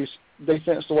that plays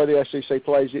defense the way the SEC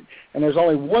plays it, and there's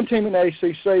only one team in the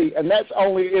ACC, and that's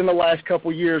only in the last couple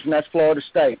of years, and that's Florida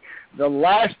State. The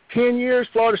last 10 years,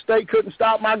 Florida State couldn't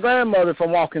stop my grandmother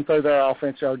from walking through their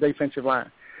offensive or defensive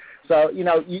line. So, you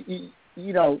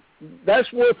know,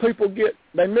 that's where people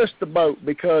they miss the boat,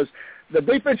 because the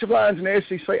defensive lines in the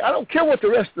SEC, I don't care what the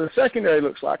rest of the secondary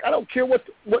looks like. I don't care what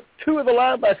two of the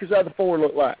linebackers out of the four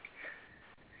look like.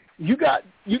 You got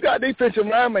defensive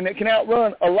linemen that can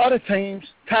outrun a lot of teams,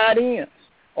 tight ends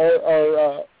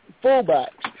or fullbacks.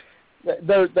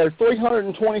 They're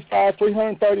 325,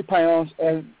 330 pounds,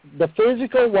 and the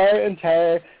physical wear and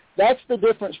tear, that's the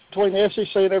difference between the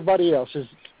SEC and everybody else, is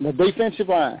the defensive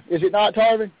line. Is it not,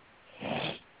 Tarvin?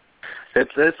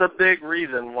 It's a big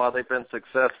reason why they've been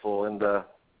successful in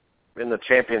the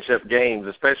championship games,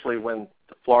 especially when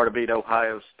Florida beat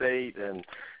Ohio State and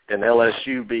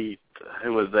LSU beat,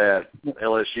 who was that?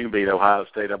 LSU beat Ohio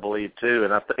State, I believe, too.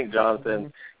 And I think,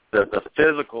 Jonathan, the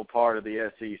physical part of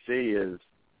the SEC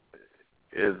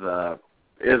is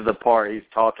the part he's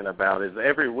talking about. Is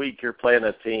every week you're playing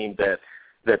a team that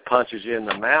punches you in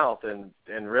the mouth, and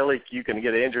really you can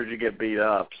get injured, you get beat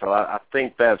up. So I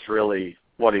think that's really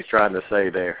what he's trying to say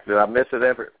there. Did I miss it,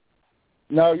 Everett?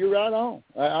 No, you're right on.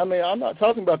 I mean, I'm not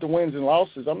talking about the wins and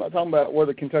losses. I'm not talking about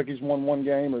whether Kentucky's won one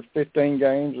game or 15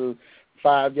 games or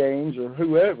 5 games or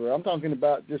whoever. I'm talking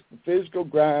about just the physical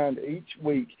grind each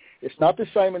week. It's not the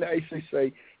same in the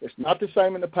ACC. It's not the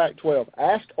same in the Pac-12.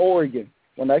 Ask Oregon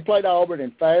when they played Auburn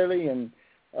and Fairleigh and,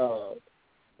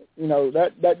 you know,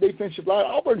 that defensive line.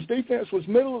 Auburn's defense was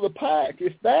middle of the pack,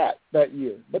 if that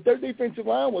year. But their defensive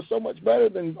line was so much better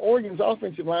than Oregon's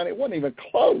offensive line, it wasn't even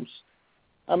close.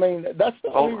 I mean, that's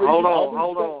the only reason.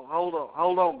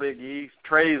 Hold on, Big E.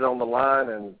 Trey's on the line,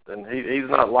 and he's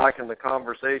not liking the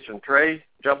conversation. Trey,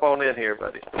 jump on in here,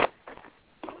 buddy.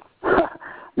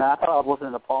 No, I thought I was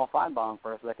listening to Paul Feinbaum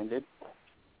for a second, dude.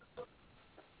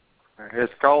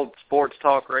 It's called Sports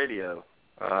Talk Radio,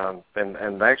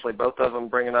 and actually both of them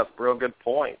bringing up real good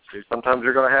points. Sometimes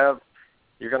you're going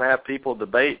to have people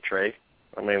debate, Trey.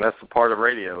 I mean, that's a part of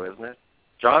radio, isn't it?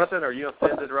 Jonathan, are you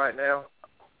offended right now?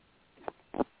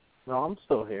 No, I'm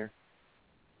still here.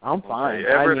 I'm fine.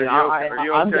 Okay. Everett, are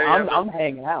you okay? I'm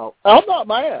hanging out. I'm not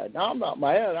mad.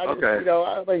 Okay.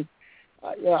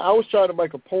 I was trying to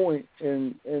make a point,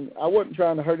 and I wasn't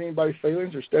trying to hurt anybody's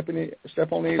feelings or step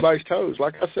on anybody's toes.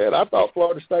 Like I said, I thought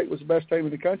Florida State was the best team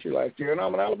in the country last year, and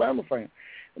I'm an Alabama fan.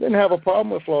 I didn't have a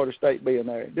problem with Florida State being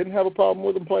there. Didn't have a problem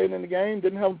with them playing in the game.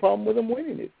 Didn't have a problem with them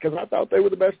winning it, because I thought they were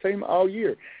the best team all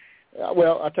year.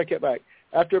 Well, I take it back.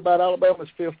 After about Alabama's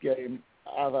 5th game,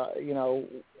 I thought,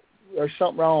 there's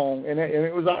something wrong, and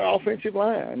it was our offensive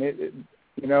line.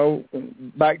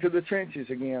 Back to the trenches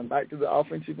again, back to the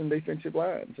offensive and defensive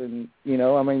lines. And,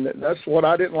 that's what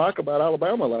I didn't like about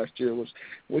Alabama last year was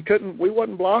we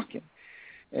wasn't blocking.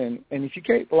 And if you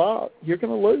can't block, you're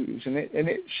going to lose. And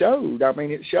it showed. I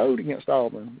mean, it showed against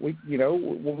Auburn.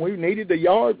 When we needed a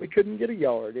yard, we couldn't get a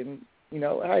yard. And,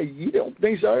 hey, you don't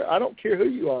deserve, I don't care who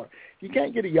you are. If you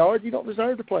can't get a yard, you don't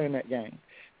deserve to play in that game.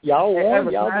 Y'all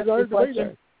won. Y'all deserve to be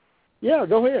there. Yeah,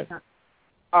 go ahead.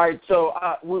 All right, so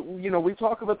we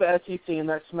talk about the SEC and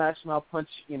that smash mouth punch,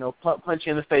 punch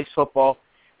you in the face football.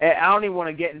 And I don't even want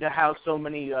to get into how so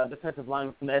many defensive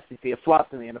linemen from the SEC have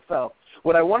flopped in the NFL.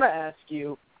 What I want to ask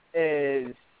you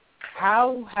is,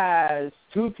 how has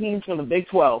two teams from the Big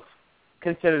 12,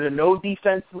 considered a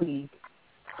no-defense league,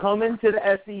 come into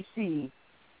the SEC?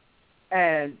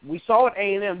 And we saw what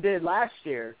A&M did last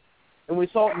year, and we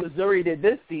saw what Missouri did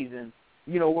this season.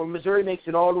 where Missouri makes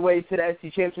it all the way to the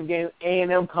SEC championship game,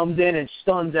 A&M comes in and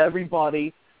stuns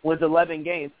everybody with 11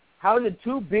 games. How did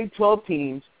two Big 12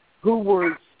 teams who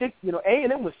were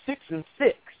A&M was 6-6,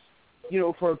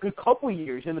 for a good couple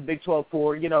years in the Big 12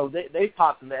 for, they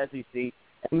popped in the SEC.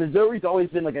 And Missouri's always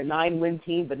been like a 9-win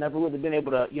team, but never really been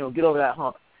able to, get over that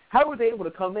hump. How were they able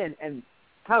to come in and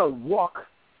kind of walk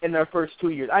in their first 2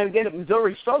 years? I mean, again,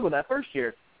 Missouri struggled that first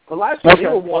year, but last year they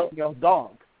were walking off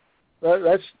dog.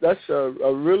 That's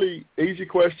a really easy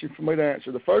question for me to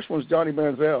answer. The first one's Johnny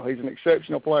Manziel. He's an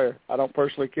exceptional player. I don't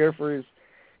personally care for his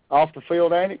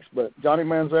off-the-field antics, but Johnny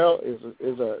Manziel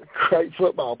is a great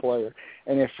football player.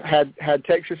 And if had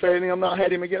Texas A&M not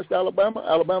had him against Alabama,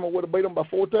 Alabama would have beat them by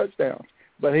 4 touchdowns.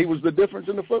 But he was the difference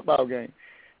in the football game.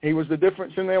 He was the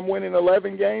difference in them winning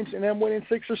 11 games and them winning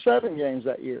 6 or 7 games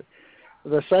that year.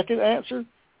 The second answer,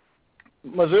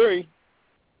 Missouri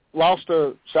lost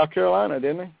to South Carolina,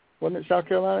 didn't they? Wasn't it South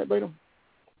Carolina that beat them?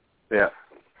 Yeah.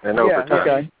 And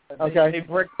overtime. Okay. They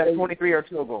bricked that 23-yard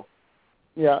field goal.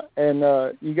 Yeah, and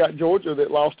you got Georgia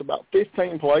that lost about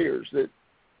 15 players that,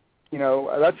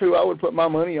 that's who I would put my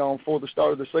money on for the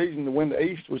start of the season to win the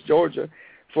East was Georgia.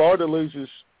 Florida loses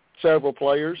several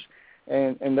players,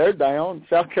 and they're down.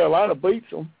 South Carolina beats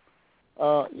them.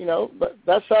 But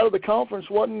that side of the conference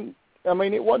wasn't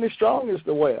as strong as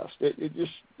the West.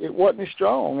 It wasn't as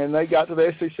strong, and they got to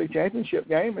the SEC championship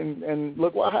game, and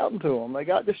look what happened to them. They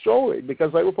got destroyed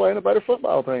because they were playing a better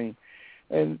football team.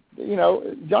 And,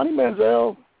 Johnny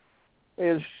Manziel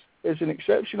is an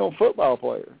exceptional football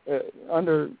player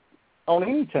on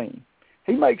any team.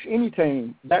 He makes any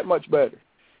team that much better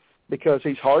because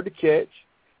he's hard to catch.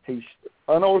 He's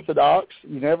unorthodox.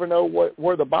 You never know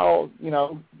where the ball,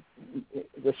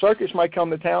 the circus may come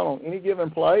to town on any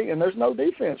given play, and there's no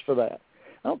defense for that.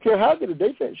 I don't care how good a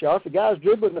defense you are. If the guy's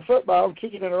dribbling the football and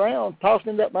kicking it around,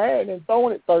 tossing it up my head, and then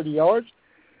throwing it 30 yards,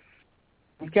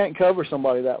 you can't cover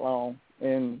somebody that long.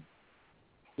 And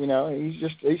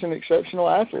he's an exceptional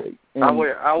athlete. And I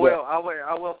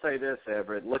will say this,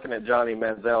 Everett. Looking at Johnny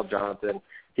Manziel, Jonathan,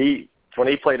 when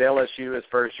he played LSU his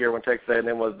first year when Texas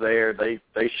A&M was there, they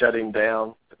shut him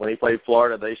down. When he played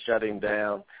Florida, they shut him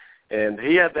down. And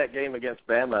he had that game against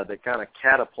Bama that kind of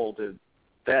catapulted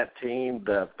that team,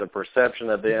 the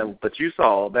perception of them. But you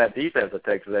saw that defense at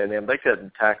Texas A&M; they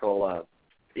couldn't tackle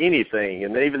anything.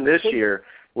 And even this year,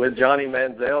 with Johnny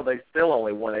Manziel, they still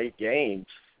only won 8 games,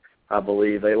 I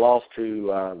believe. They lost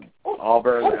to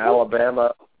Auburn,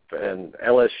 Alabama, and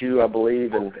LSU, I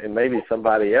believe, and maybe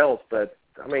somebody else. But,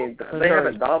 they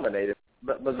haven't dominated.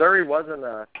 But Missouri wasn't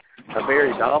a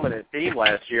very dominant team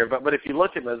last year. But if you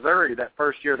look at Missouri, that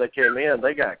first year they came in,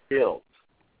 they got killed.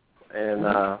 And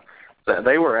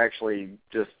they were actually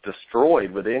just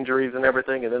destroyed with injuries and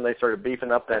everything. And then they started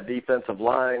beefing up that defensive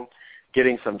line,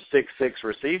 getting some 6'6"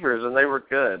 receivers, and they were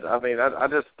good. I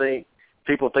just think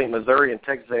people think Missouri and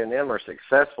Texas A&M are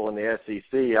successful in the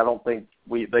SEC. I don't think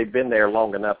they've been there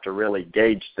long enough to really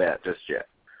gauge that just yet.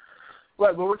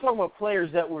 Right, but we're talking about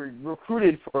players that were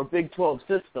recruited for a Big 12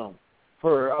 system,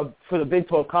 for the Big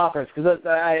 12 conference, because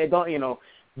I don't,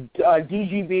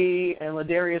 DGB and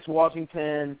Ladarius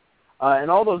Washington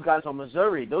and all those guys on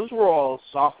Missouri, those were all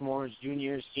sophomores,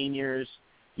 juniors, seniors,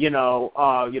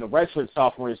 redshirt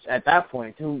sophomores at that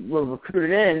point who were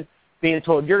recruited in being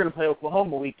told, you're going to play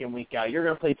Oklahoma week in, week out. You're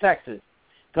going to play Texas.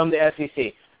 Come to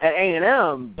SEC. At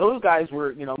A&M, those guys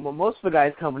were, most of the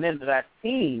guys coming into that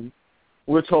team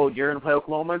were told, you're going to play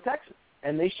Oklahoma and Texas.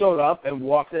 And they showed up and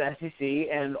walked to the SEC,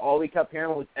 and all we kept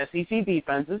hearing was SEC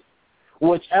defenses,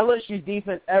 which LSU's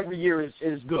defense every year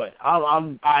is good.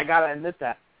 I got to admit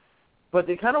that. But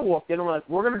they kind of walked in and were like,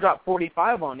 we're going to drop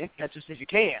 45 on you, catch us if you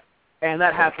can. And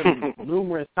that happened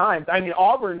numerous times.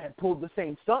 Auburn had pulled the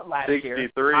same stunt last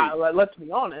 63. year. Let's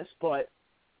be honest, but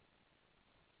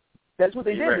that's what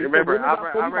they did. I remember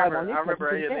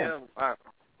A&M.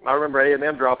 I remember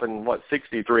A&M dropping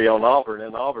 63 on Auburn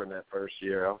in Auburn that first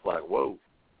year. I was like, whoa.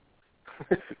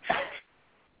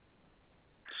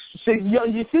 So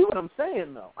you see what I'm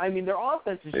saying, though? Their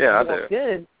offense is walked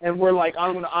in, and we're like,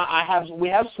 we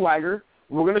have swagger.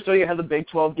 We're going to show you how the Big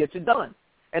 12 gets it done.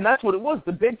 And that's what it was.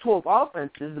 The Big 12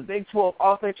 offenses, the Big 12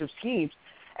 offensive schemes,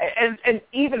 and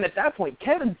even at that point,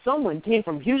 Kevin Sumlin came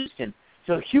from Houston.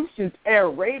 So Houston's air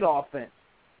raid offense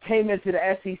came into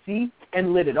the SEC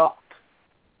and lit it up.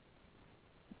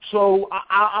 So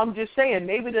I'm just saying,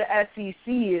 maybe the SEC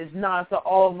is not the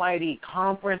almighty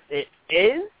conference it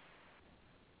is,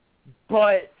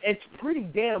 but it's pretty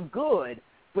damn good.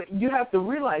 But you have to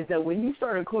realize that when you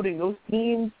start including those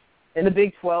teams in the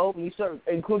Big 12, and you start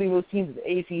including those teams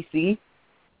in the ACC,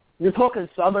 you're talking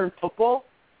Southern football,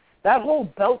 that whole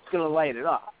belt's going to light it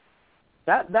up.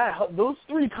 Those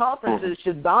three conferences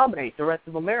should dominate the rest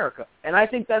of America, and I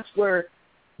think that's where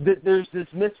there's this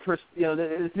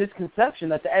misconception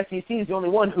that the SEC is the only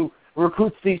one who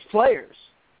recruits these players.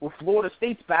 Well, Florida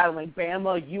State's battling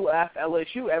Bama, UF,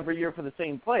 LSU every year for the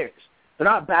same players. They're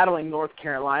not battling North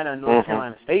Carolina and North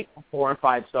Carolina State for 4 and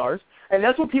 5 stars, and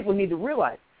that's what people need to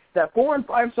realize. That 4 and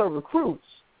 5 star recruits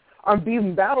are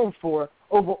being battled for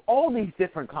over all these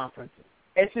different conferences.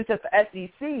 It's just that the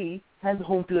SEC has a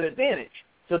home field advantage.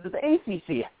 So does the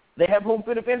ACC. They have home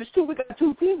field advantage too. We got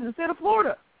 2 teams instead of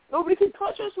Florida. Nobody can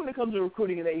touch us when it comes to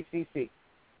recruiting in the ACC.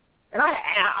 And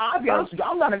I'll be honest with you,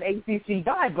 I'm not an ACC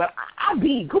guy, but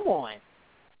come on.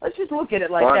 Let's just look at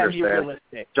it like that and be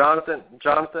realistic. Jonathan,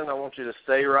 I want you to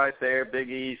stay right there. Big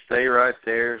E, stay right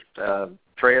there.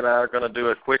 Trey and I are going to do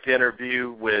a quick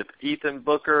interview with Ethan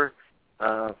Booker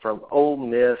from Ole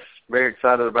Miss. Very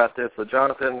excited about this. So,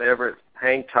 Jonathan, Everett,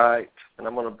 hang tight, and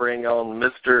I'm going to bring on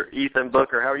Mr. Ethan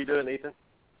Booker. How are you doing, Ethan?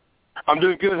 I'm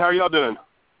doing good. How are y'all doing?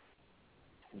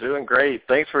 Doing great.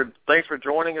 Thanks for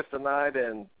joining us tonight,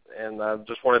 and I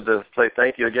just wanted to say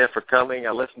thank you again for coming.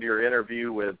 I listened to your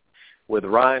interview with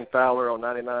Ryan Fowler on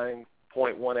 99.1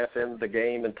 FM, The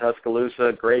Game in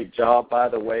Tuscaloosa. Great job, by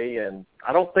the way. And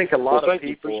I don't think a lot of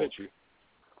people. Appreciate you.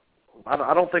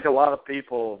 I don't think a lot of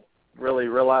people really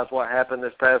realize what happened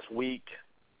this past week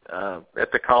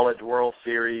at the College World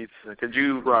Series. Could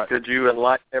you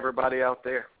enlighten everybody out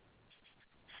there?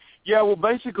 Yeah, well,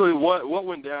 basically what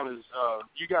went down is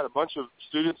you got a bunch of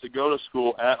students that go to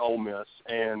school at Ole Miss,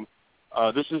 and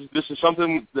this is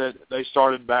something that they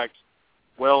started back,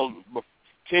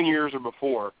 10 years or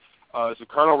before. It's the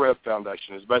Colonel Reb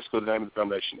Foundation is basically the name of the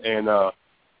foundation, and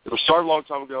it was started a long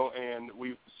time ago, and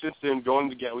we've since then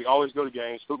we always go to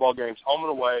games, football games, home and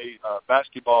away,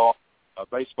 basketball,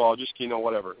 baseball, just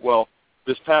whatever. Well,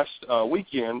 this past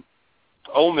weekend,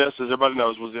 Ole Miss, as everybody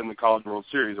knows, was in the College World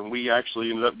Series, and we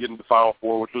actually ended up getting to Final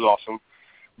Four, which was awesome.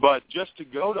 But just to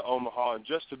go to Omaha and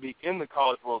just to be in the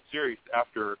College World Series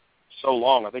after so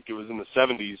long, I think it was in the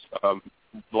 70s,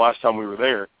 the last time we were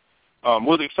there,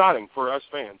 was exciting for us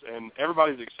fans. And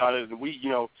everybody's excited. And we,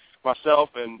 myself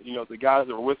and, the guys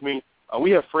that were with me, we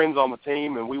have friends on the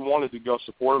team, and we wanted to go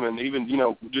support them and even,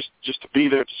 just to be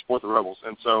there to support the Rebels.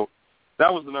 And so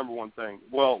that was the number one thing.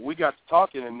 Well, we got to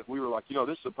talking, and we were like,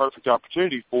 this is a perfect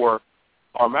opportunity for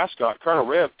our mascot, Colonel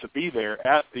Reb, to be there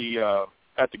at the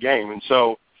game. And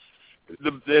so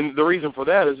the reason for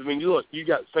that is, you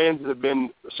got fans that have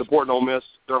been supporting Ole Miss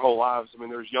their whole lives.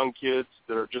 There's young kids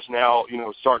that are just now,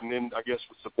 starting in, I guess,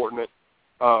 with supporting it.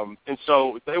 And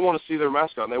so they want to see their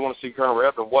mascot, and they want to see Colonel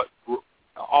Reb, and what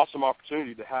awesome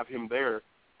opportunity to have him there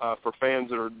for fans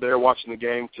that are there watching the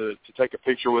game to take a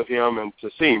picture with him and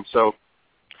to see him. So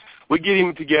we get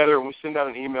him together, and we send out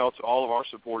an email to all of our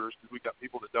supporters because we've got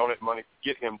people that donate money to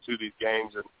get him to these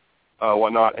games and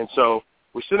whatnot. And so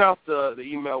we sent out the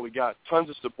email. We got tons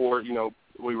of support.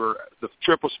 The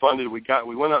trip was funded.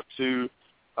 We went up to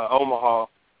Omaha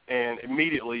and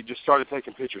immediately just started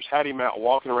taking pictures. Had him out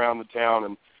walking around the town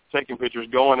and taking pictures,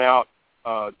 going out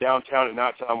downtown at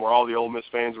nighttime where all the Ole Miss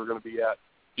fans were going to be at.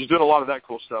 Just doing a lot of that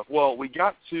cool stuff. Well, we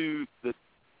got to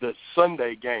the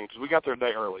Sunday game because we got there a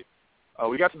day early.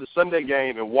 We got to the Sunday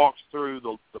game and walked through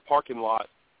the parking lot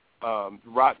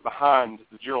right behind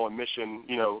the general admission,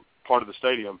 part of the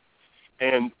stadium.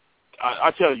 And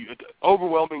I tell you, an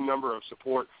overwhelming number of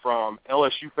support from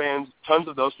LSU fans. Tons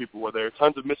of those people were there.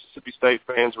 Tons of Mississippi State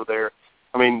fans were there.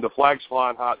 The flags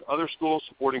flying high. Other schools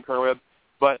supporting Colonel Reb,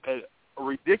 but a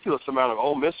ridiculous amount of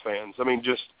Ole Miss fans.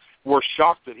 Just were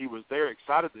shocked that he was there,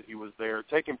 excited that he was there,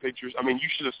 taking pictures. You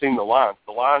should have seen the lines.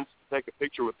 The lines to take a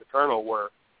picture with the Colonel were,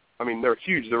 they're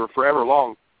huge. They were forever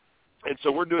long. And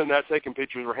so we're doing that, taking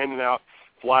pictures. We're handing out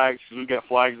flags because we've got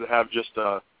flags that have just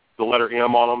the letter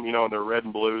M on them, and they're red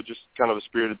and blue, just kind of a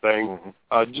spirited thing.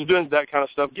 Just doing that kind of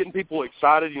stuff, getting people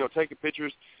excited, taking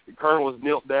pictures. The Colonel was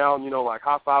knelt down, like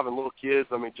high-fiving little kids.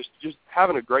 Just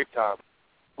having a great time.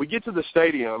 We get to the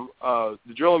stadium,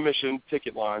 the drill admission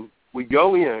ticket line. We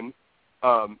go in,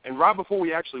 and right before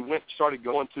we actually started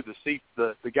going to the seats,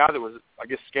 the guy that was, I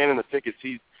guess, scanning the tickets,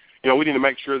 we need to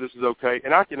make sure this is okay.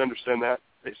 And I can understand that,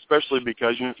 especially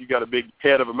because, if you got a big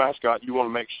head of a mascot, you want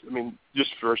to make sure,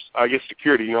 just for, I guess,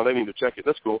 security, they need to check it.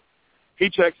 That's cool. He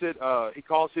checks it. He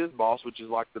calls his boss, which is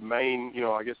like the main,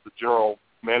 I guess the general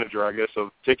manager, I guess,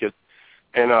 of tickets.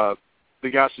 And the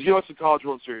guy says, it's the College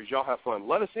World Series. Y'all have fun.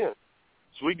 Let us in.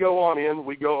 So we go on in.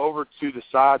 We go over to the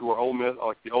side where Ole Miss,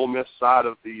 like the Ole Miss side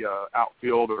of the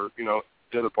outfield or,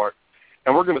 the other part.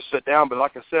 And we're going to sit down. But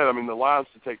like I said, the lines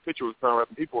to take pictures with Colonel Reb,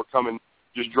 and people were coming,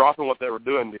 just dropping what they were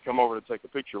doing to come over to take a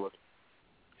picture with him.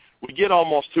 we get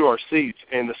almost to our seats,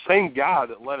 and the same guy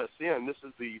that let us in, this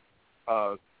is the,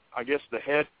 I guess the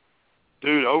head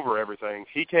dude over everything,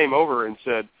 he came over and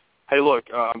said, hey, look,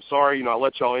 I'm sorry, I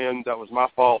let y'all in. That was my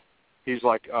fault. He's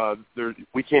like,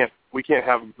 we can't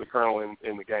have the colonel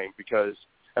in the game because,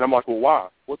 and I'm like, well, why?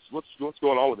 What's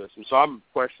going on with this? And so I'm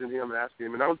questioning him and asking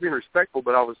him, and I was being respectful,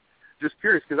 but I was just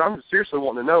curious because I'm seriously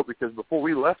wanting to know, because before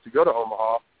we left to go to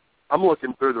Omaha, I'm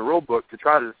looking through the rule book to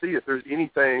try to see if there's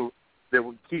anything that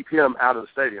would keep him out of the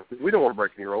stadium, because we don't want to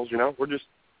break any rules, We're just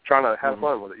trying to have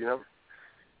fun with it, And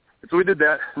so we did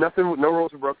that. No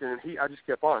rules were broken, and I just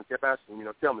kept asking,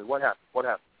 tell me what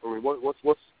happened. I mean,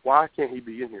 why can't he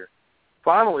be in here?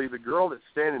 Finally, the girl that's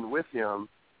standing with him,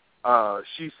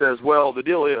 she says, well, the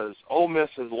deal is Ole Miss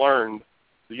has learned,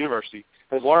 the university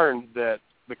has learned that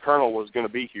the colonel was going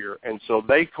to be here, and so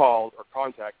they called or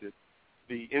contacted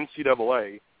the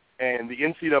NCAA, and the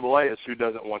NCAA is who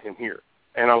doesn't want him here.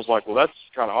 And I was like, well, that's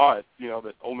kind of odd,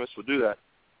 that Ole Miss would do that.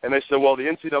 And they said, well, the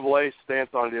NCAA stance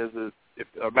on it is if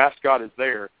a mascot is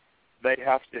there, it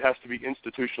has to be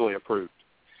institutionally approved.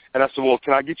 And I said, well,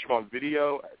 can I get you on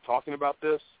video talking about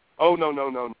this? Oh,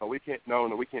 no, we can't. No,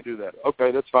 we can't do that.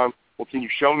 Okay, that's fine. Well, can you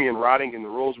show me in writing in the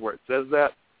rules where it says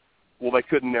that? Well, they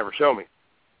couldn't never show me.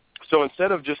 So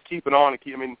instead of just keeping on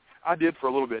I did for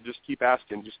a little bit, just keep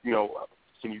asking,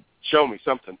 can you show me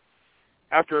something?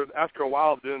 After a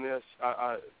while of doing this,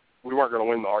 we weren't going to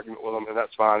win the argument with them, and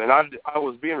that's fine. And I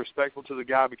was being respectful to the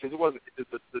guy, because it wasn't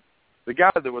the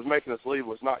guy that was making us leave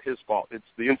was not his fault. It's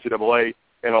the NCAA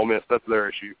and Ole Miss. That's their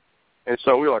issue. And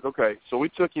so we were like, okay. So we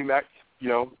took him back,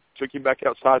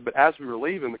 outside. But as we were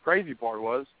leaving, the crazy part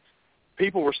was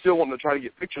people were still wanting to try to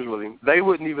get pictures with him. They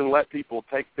wouldn't even let people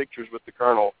take pictures with the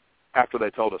colonel after they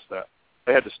told us that.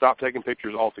 They had to stop taking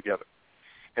pictures altogether.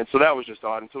 And so that was just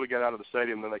odd. Until we got out of the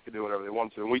stadium, then they could do whatever they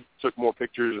wanted to. And we took more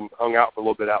pictures and hung out for a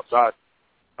little bit outside.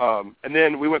 And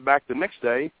then we went back the next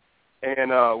day, and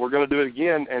we're going to do it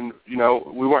again. And,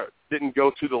 we didn't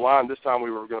go to the line. This time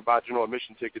we were going to buy general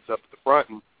admission tickets up at the front.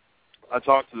 And I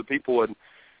talked to the people, and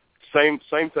same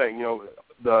thing.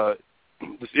 The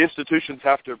institutions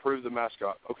have to approve the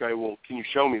mascot. Okay, well, can you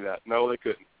show me that? No, they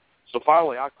couldn't. So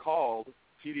finally I called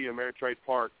TD Ameritrade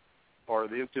Park, or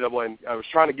the NCAA, and I was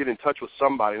trying to get in touch with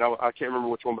somebody, and I can't remember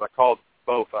which one, but I called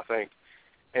both, I think.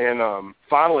 And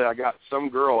finally I got some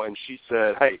girl, and she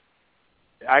said, hey,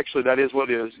 actually that is what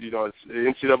it is. It's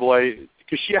the NCAA,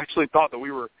 because she actually thought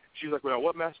that she's like, well,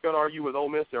 what mascot are you with Ole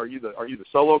Miss? Are you the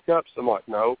Solo Cups? I'm like,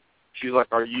 no. She's like,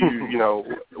 are you,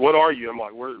 what are you? I'm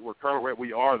like, we're Colonel,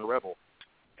 we are the Rebel.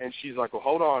 And she's like, well,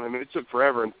 hold on. It took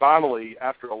forever. And finally,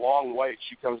 after a long wait,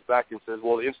 she comes back and says,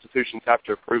 well, the institutions have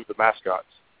to approve the mascots.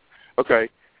 Okay.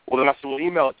 Well, then I said, well,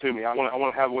 email it to me. I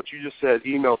want to have what you just said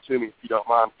emailed to me, if you don't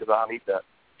mind, because I need that.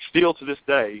 Still to this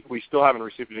day, we still haven't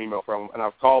received an email from them, and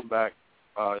I've called back.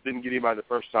 Didn't get anybody the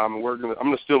first time, and I'm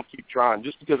going to still keep trying,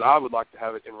 just because I would like to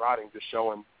have it in writing, just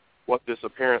showing what this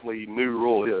apparently new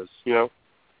rule is,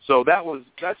 So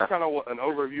that's kind of an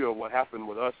overview of what happened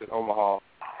with us at Omaha,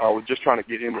 with just trying to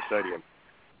get in the stadium.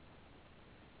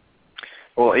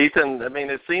 Well, Ethan,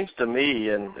 it seems to me,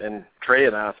 and Trey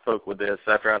and I spoke with this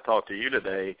after I talked to you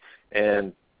today,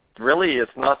 and really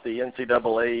it's not the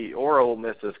NCAA or Ole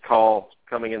Miss's call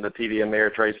coming into TD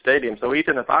Ameritrade Stadium. So,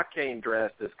 Ethan, if I came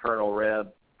dressed as Colonel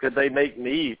Reb, could they make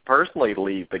me personally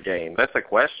leave the game? That's a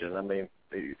question.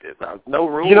 No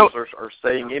rules are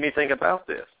saying anything about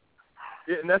this.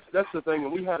 Yeah, and that's the thing.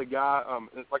 And we had a guy,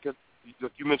 like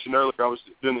you mentioned earlier, I was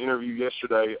doing the interview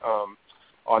yesterday on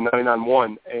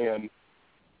 99.1, and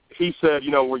he said,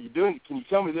 can you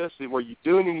tell me this? Were you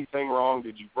doing anything wrong?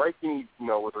 Did you break any,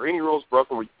 were there any rules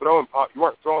broken? Were you you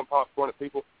weren't throwing popcorn at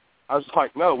people? I was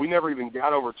like, no, we never even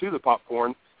got over to the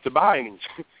popcorn to buy any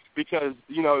because,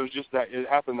 it was just that it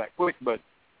happened that quick.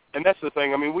 And that's the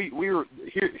thing.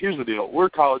 Here's the deal. We're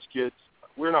college kids.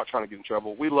 We're not trying to get in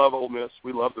trouble. We love Ole Miss.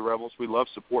 We love the Rebels. We love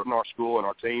supporting our school and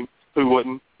our team. Who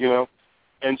wouldn't,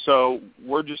 And so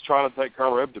we're just trying to take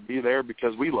Colonel Reb to be there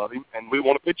because we love him and we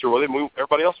want a picture with him.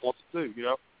 Everybody else wants it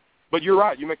too, But you're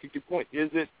right. You make a good point. Is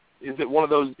it one of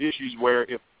those issues where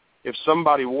if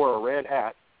somebody wore a red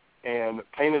hat and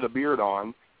painted a beard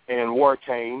on and wore a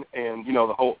cane and,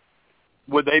 the whole –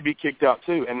 would they be kicked out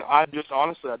too? And I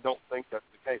don't think that's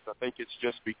the case. I think it's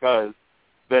just because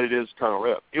that it is Colonel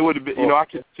Reb. It would have been, I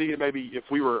could see it maybe if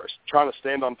we were trying to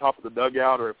stand on top of the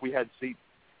dugout or if we had seats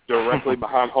directly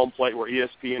behind home plate where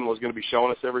ESPN was going to be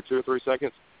showing us every 2 or 3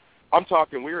 seconds. I'm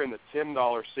talking we were in the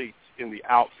 $10 seats in the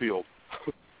outfield.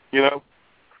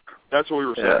 That's what we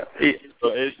were saying.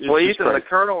 Yeah. Ethan, the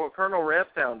Colonel Reb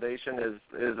Foundation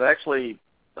is actually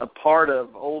a part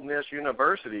of Ole Miss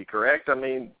University, correct? I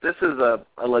mean, this is a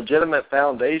legitimate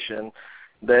foundation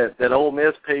that Ole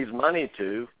Miss pays money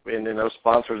to, and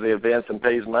sponsors the events and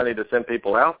pays money to send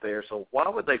people out there. So why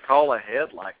would they call ahead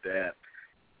like that?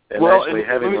 And actually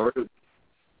having a root.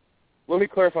 Let me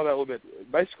clarify that a little bit.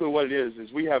 Basically, what it is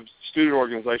we have student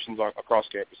organizations across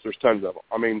campus. There's tons of them.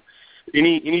 I mean,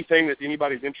 anything that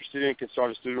anybody's interested in can start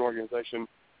a student organization.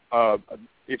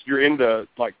 If you're into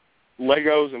like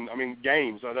Legos and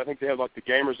games, I think they have like the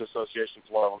Gamers Association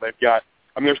as well. They've got.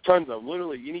 There's tons of them.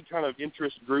 Literally any kind of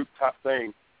interest group type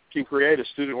thing can create a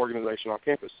student organization on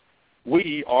campus.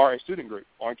 We are a student group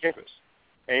on campus.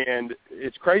 And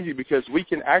it's crazy because we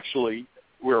can actually,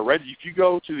 if you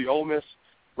go to the Ole Miss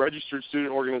Registered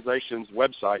Student Organization's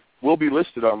website, we'll be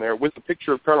listed on there with a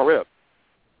picture of Colonel Reb.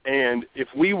 And if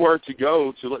we were to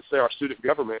go to, let's say, our student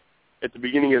government at the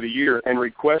beginning of the year and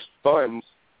request funds,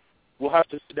 we'll have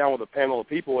to sit down with a panel of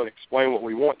people and explain what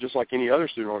we want, just like any other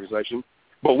student organization.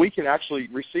 But we can actually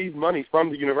receive money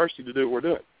from the university to do what we're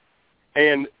doing.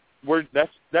 And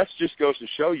that's just goes to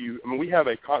show you, we have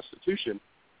a constitution.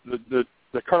 The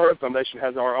Colonel Reb Foundation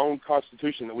has our own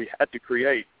constitution that we had to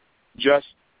create just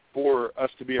for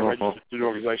us to be a registered student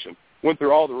organization. Went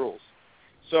through all the rules.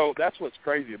 So that's what's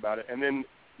crazy about it. And then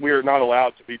we're not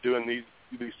allowed to be doing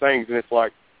these things. And it's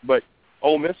like, but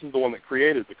Ole Miss is the one that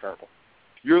created the Colonel.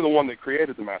 You're the one that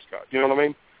created the mascot. You know what I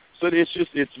mean? So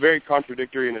it's very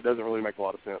contradictory, and it doesn't really make a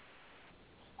lot of sense.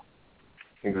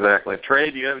 Exactly.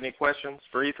 Trey, do you have any questions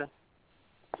for Ethan?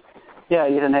 Yeah,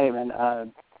 Ethan, hey, man.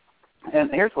 And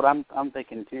here's what I'm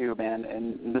thinking, too, man,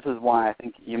 and this is why I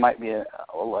think you might be,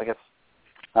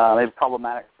 maybe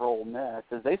problematic for Ole Miss,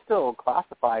 is they still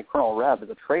classify Colonel Reb as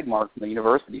a trademark from the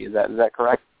university. Is that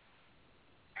correct?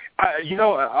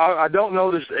 I don't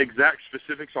know the exact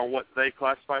specifics on what they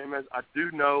classify him as. I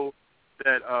do know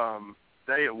that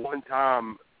they at one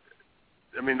time,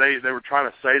 they were trying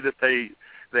to say that they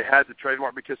had the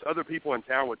trademark because other people in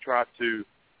town would try to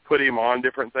put him on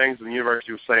different things, and the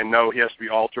university was saying, no, he has to be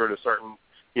altered a certain,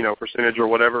 percentage or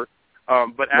whatever.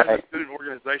 But as a student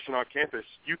organization on campus,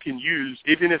 you can use,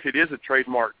 even if it is a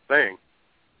trademark thing,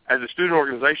 as a student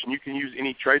organization, you can use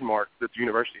any trademark that the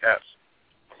university has.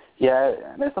 Yeah,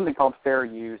 there's something called fair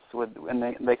use, and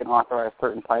they can authorize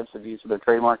certain types of use of their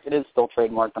trademark. It is still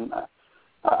trademarked.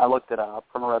 I looked it up.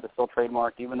 Colonel Reb is still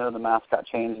trademarked, even though the mascot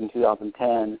changed in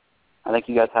 2010. I think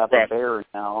you guys have a bear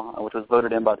now, which was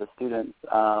voted in by the students.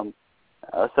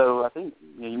 So I think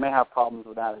you may have problems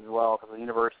with that as well, because the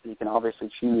university can obviously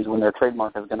choose when their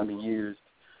trademark is going to be used.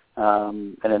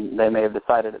 And then they may have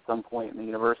decided at some point in the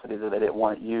university that they didn't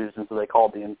want it used, and so they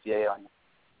called the NCAA on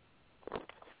you.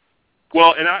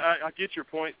 Well, and I get your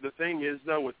point. The thing is,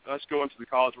 though, with us going to the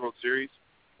College World Series,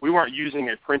 we weren't using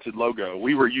a printed logo.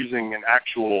 We were using an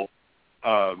actual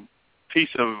piece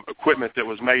of equipment that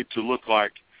was made to look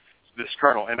like this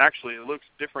Colonel. And actually, it looks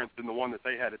different than the one that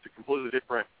they had. It's a completely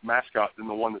different mascot than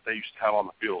the one that they used to have on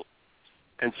the field.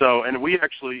 And so, and we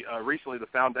actually, recently, the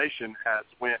foundation has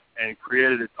went and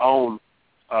created its own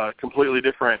completely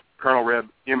different Colonel Reb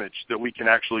image that we can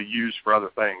actually use for other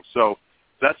things. So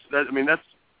that's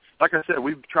like I said,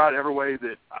 we've tried every way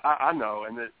that I know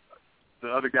and that the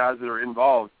other guys that are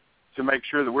involved to make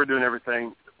sure that we're doing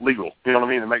everything legal, you know what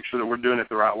I mean, and make sure that we're doing it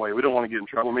the right way. We don't want to get in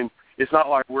trouble. It's not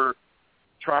like we're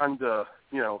trying to,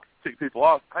 tick people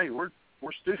off. Hey, we're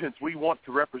students. We want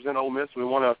to represent Ole Miss. We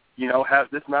want to,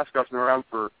 have this mascot's been around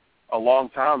for a long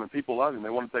time, and people love him. They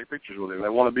want to take pictures with him. They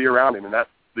want to be around him, and that's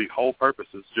the whole purpose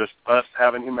is just us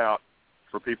having him out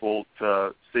for people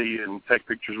to see and take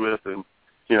pictures with and,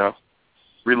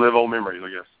 relive old memories, I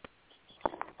guess.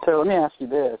 So let me ask you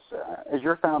this. Is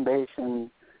your foundation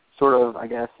sort of,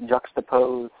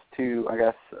 juxtaposed to,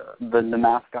 the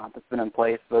mascot that's been in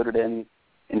place, voted in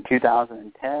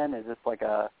 2010? Is this like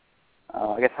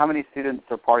how many students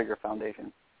are part of your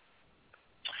foundation?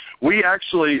 We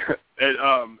actually,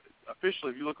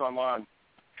 officially, if you look online,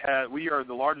 we are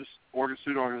the largest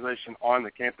student organization on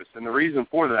the campus. And the reason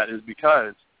for that is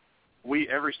because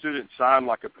every student signed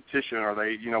like a petition or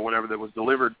whatever that was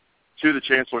delivered to the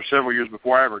chancellor several years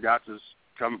before I ever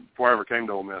came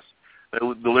to Ole Miss. They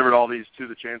delivered all these to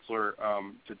the chancellor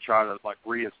to try to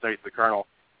reinstate the Colonel.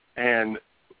 And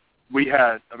we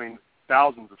had,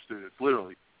 thousands of students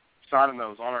literally signing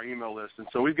those on our email list. And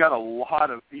so we've got a lot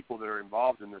of people that are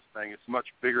involved in this thing. It's much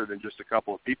bigger than just a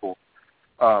couple of people.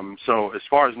 So as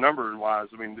far as number-wise,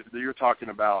 you're talking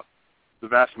about the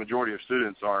vast majority of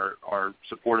students are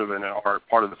supportive and are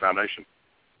part of the foundation.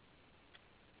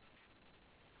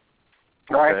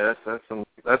 Okay,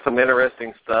 that's some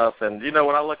interesting stuff. And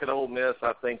when I look at Ole Miss,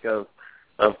 I think of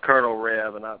Colonel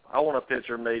Reb, and I want a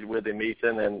picture made with him,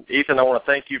 Ethan. And Ethan, I want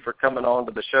to thank you for coming on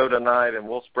to the show tonight, and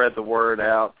we'll spread the word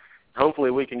out.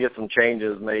 Hopefully we can get some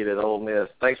changes made at Ole Miss.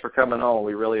 Thanks for coming on.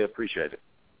 We really appreciate it.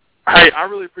 Hey, I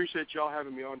really appreciate y'all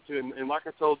having me on too. And like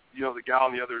I told the guy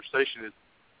on the other station is,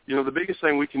 the biggest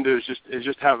thing we can do is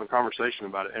just have a conversation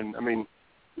about it. And I mean,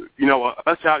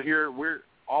 us out here,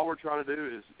 all we're trying to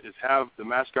do is have the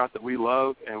mascot that we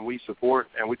love and we support,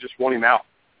 and we just want him out.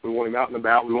 We want him out and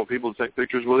about. We want people to take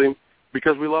pictures with him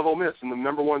because we love Ole Miss. And the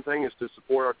number one thing is to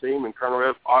support our team, and Colonel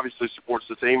Reb obviously supports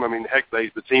the team. I mean, heck, the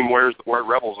team wears the word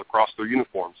Rebels across their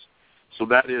uniforms. So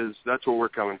that's where we're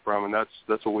coming from, and that's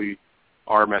what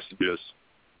our message is.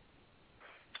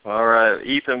 All right,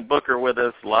 Ethan Booker with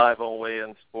us live on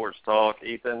Weigh-In Sports Talk.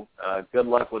 Ethan, good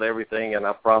luck with everything, and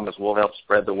I promise we'll help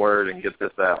spread the word and get this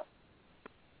out.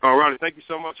 All righty, thank you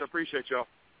so much. I appreciate y'all.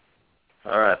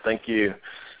 All right, thank you.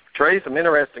 Trey, some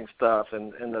interesting stuff,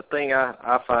 and the thing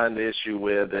I find the issue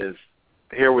with is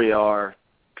here we are.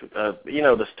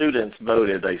 The students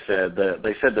voted, they said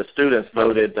the students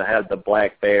voted to have the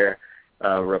Black Bear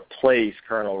replace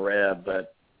Colonel Reb,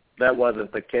 but that wasn't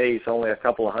the case. Only a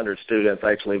couple of hundred students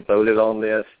actually voted on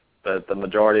this, but the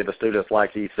majority of the students,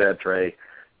 like he said, Trey,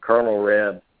 Colonel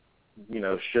Reb,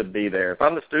 should be there. If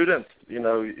I'm the students,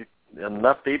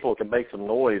 enough people can make some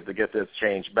noise to get this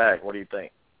changed back. What do you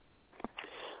think?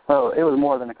 Well, it was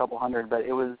more than a couple hundred, but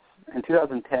it was in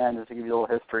 2010, just to give you a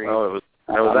little history. Oh, it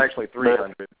was actually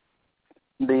 300. To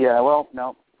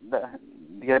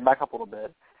get it back up a little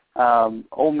bit,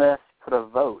 Ole Miss put a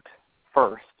vote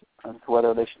first as to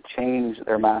whether they should change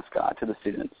their mascot to the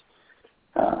students.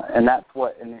 And that's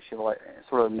what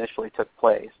initially took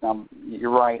place. Now,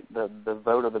 you're right, the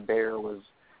vote of the Bear was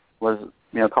a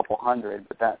couple hundred,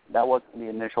 but that wasn't the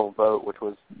initial vote,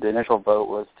 the initial vote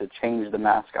was to change the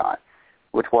mascot,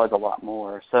 which was a lot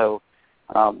more. So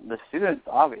the students,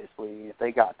 obviously, if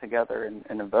they got together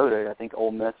and voted, I think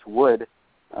Ole Miss would,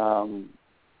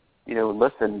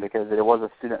 listen, because it was a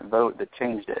student vote that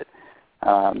changed it.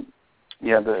 The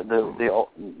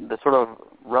sort of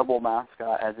Rebel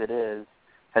mascot as it is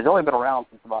has only been around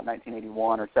since about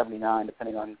 1981 or 79,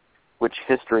 depending on which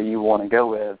history you want to go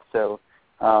with. So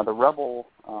the Rebel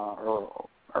or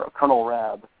Colonel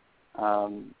Reb,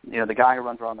 the guy who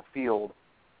runs around the field,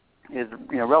 is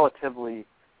relatively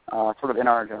sort of in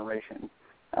our generation.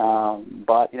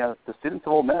 But the students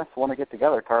of Ole Miss want to get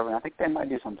together, Tarvin. I think they might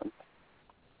do something.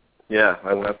 Yeah,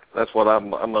 and that's what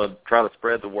I'm going to try to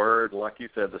spread the word. Like you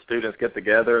said, the students get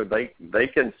together. They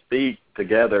can speak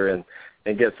together and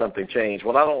get something changed.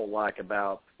 What I don't like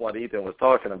about what Ethan was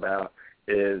talking about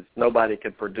is nobody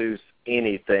can produce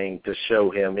anything to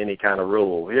show him any kind of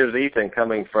rule. Here's Ethan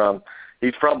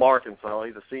he's from Arkansas.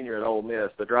 He's a senior at Ole Miss,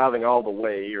 but driving all the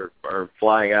way or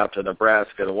flying out to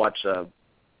Nebraska to watch a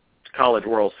College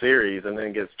World Series and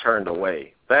then gets turned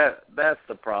away. That's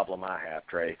the problem I have,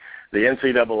 Trey. The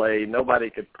NCAA, nobody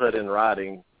could put in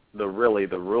writing the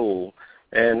rule,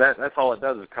 and that's all it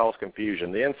does is cause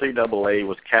confusion. The NCAA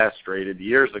was castrated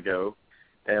years ago,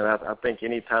 and I think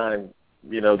any time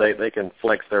they can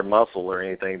flex their muscle or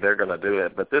anything, they're going to do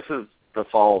it. But this is the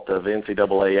fault of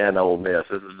NCAA and Ole Miss.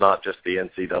 This is not just the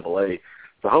NCAA.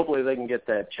 So hopefully they can get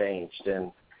that changed.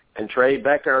 And Trey,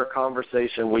 back to our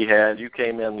conversation we had. You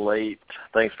came in late.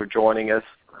 Thanks for joining us.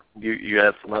 You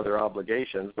had some other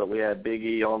obligations, but we had Big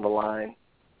E on the line,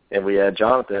 and we had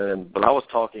Jonathan. But I was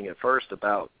talking at first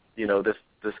about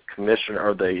this commission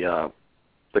or the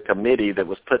committee that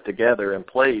was put together in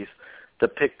place to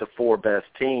pick the 4 best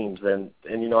teams, and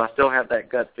I still have that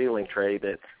gut feeling, Trey,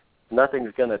 that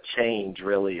nothing's going to change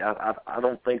really. I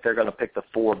don't think they're going to pick the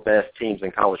 4 best teams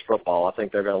in college football. I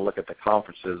think they're going to look at the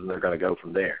conferences and they're going to go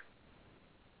from there.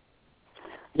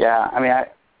 Yeah, I mean,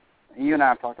 you and I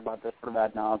have talked about this sort of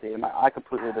ad nauseum. I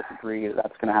completely disagree that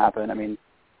that's going to happen. I mean,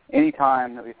 any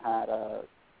time that we've had a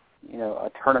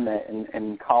tournament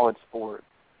in college sports,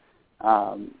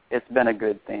 it's been a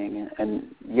good thing.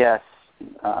 And yes,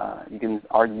 you can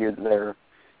argue that they're,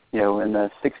 in the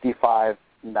 65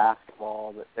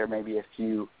 basketball, that there may be a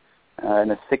few in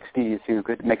the 60s who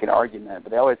could make an argument,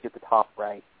 but they always get the top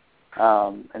right.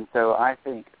 And so I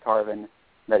think, Tarvin,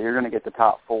 that you're going to get the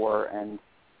top 4, and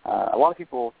a lot of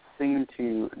people seem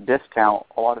to discount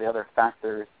a lot of the other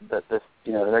factors that they're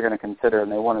going to consider,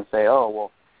 and they want to say,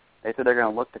 they said they're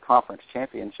going to look to conference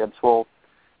championships. Well,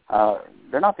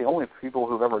 they're not the only people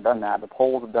who've ever done that. The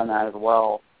polls have done that as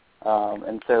well,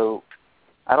 and so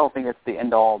I don't think it's the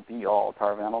end-all, be-all,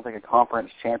 Tarvin. I don't think a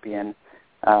conference champion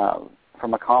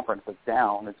from a conference that's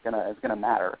down is gonna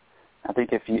matter. I think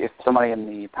if somebody in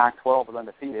the Pac-12 is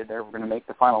undefeated, they're going to make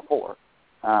the Final Four.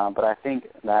 But I think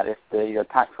that if the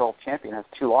Pac-12 champion has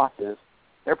 2 losses,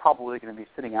 they're probably going to be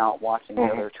sitting out watching the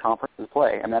other conferences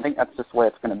play. I mean, I think that's just the way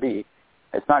it's going to be.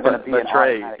 It's not going to be an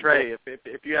automatic. Trey,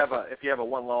 if you have a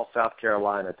one-loss South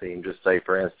Carolina team, just say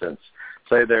for instance,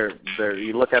 say they're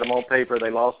you look at them on paper, they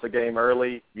lost the game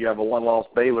early. You have a one-loss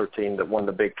Baylor team that won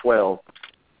the Big 12.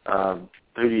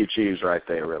 Who do you choose right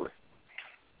there, really?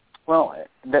 Well,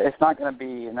 it's not going to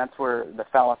be, and that's where the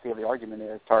fallacy of the argument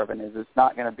is, Tarvin, is it's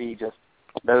not going to be just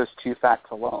those two facts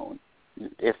alone.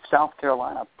 If South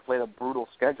Carolina played a brutal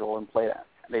schedule and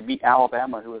they beat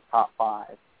Alabama, who was top 5,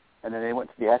 and then they went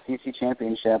to the SEC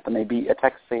championship and they beat a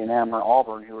Texas A&M or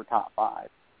Auburn, who were top 5,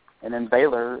 and then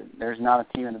Baylor, there's not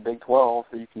a team in the Big 12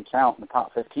 who you can count in the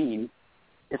top 15.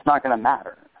 It's not going to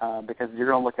matter because you're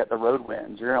going to look at the road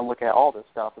wins. You're going to look at all this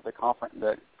stuff that the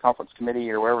conference committee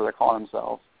or wherever they're calling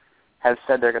themselves has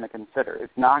said they're going to consider.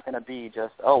 It's not going to be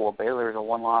just, Baylor is a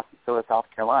one-loss, and so is South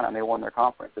Carolina, and they won their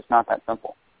conference. It's not that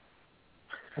simple.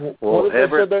 Well,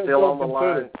 Everett's still on the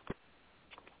line.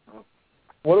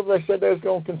 What if they said they was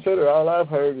going to consider? All I've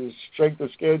heard is strength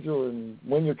of schedule and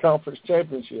win your conference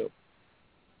championship.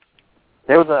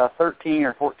 There was a 13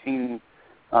 or 14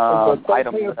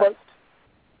 item list.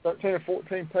 13 or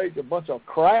 14 page, a bunch of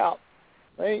crap.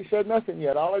 They ain't said nothing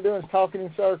yet. All they're doing is talking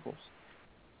in circles.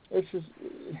 This is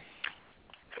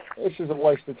a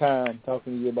waste of time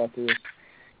talking to you about this.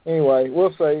 Anyway,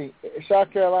 we'll see.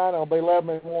 South Carolina will be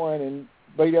 11-1 and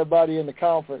beat everybody in the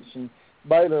conference, and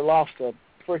Baylor lost to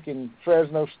freaking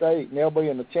Fresno State, and they'll be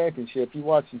in the championship. You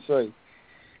watch and see.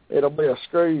 It'll be a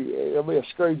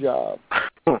screw job.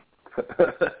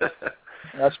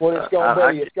 That's what it's going to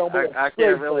be. It's going to be I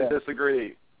can't really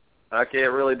disagree. I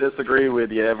can't really disagree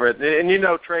with you, Everett. And you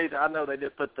know, Trey, I know they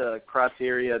did put the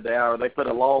criteria down, or they put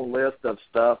a long list of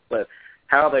stuff, but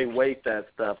how they weight that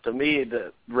stuff, to me,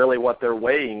 really what they're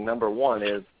weighing, number one,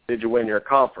 is did you win your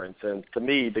conference? And to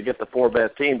me, to get the 4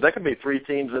 best teams, there could be 3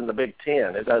 teams in the Big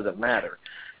Ten. It doesn't matter.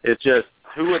 It's just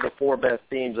who are the 4 best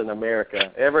teams in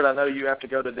America. Everett, I know you have to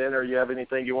go to dinner. You have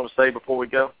anything you want to say before we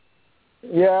go?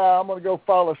 Yeah, I'm going to go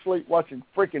fall asleep watching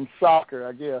freaking soccer,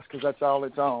 I guess, because that's all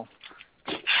it's on.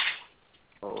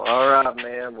 Well, all right,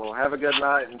 man. Well, have a good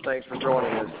night, and thanks for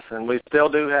joining us. And we still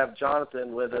do have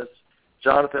Jonathan with us.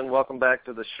 Jonathan, welcome back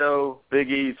to the show. Big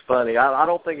E's funny. I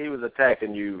don't think he was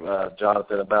attacking you,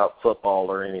 Jonathan, about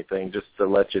football or anything, just to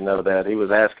let you know that. He was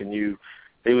asking you,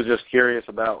 he was just curious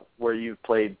about where you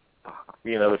played,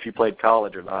 if you played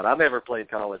college or not. I never played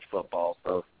college football,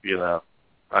 so,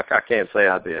 I can't say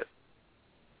I did.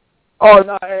 Oh,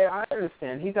 no, I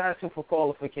understand. He's asking for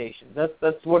qualifications.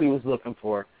 That's what he was looking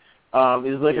for. He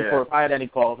was looking for if I had any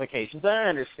qualifications. I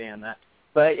understand that.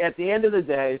 But at the end of the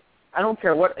day, I don't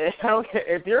care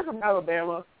if you're from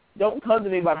Alabama, don't come to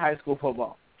me about high school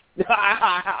football.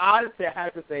 Honestly, I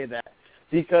have to say that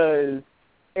because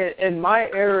in my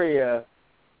area,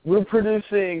 we're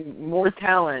producing more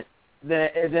talent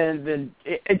than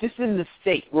just in the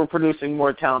state. We're producing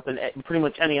more talent than pretty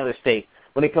much any other state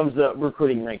when it comes to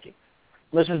recruiting rankings.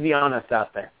 Let's just be honest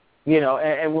out there.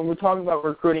 And when we're talking about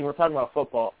recruiting, we're talking about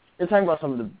football. We're talking about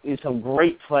some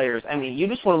great players. I mean, you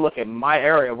just want to look at my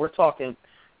area. We're talking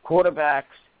quarterbacks,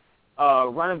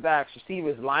 running backs,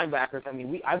 receivers, linebackers. I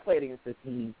mean, I played against a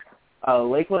team,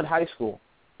 Lakeland High School,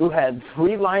 who had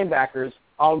 3 linebackers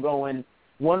all going.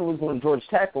 One was going to Georgia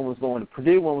Tech, one was going to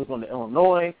Purdue, one was going to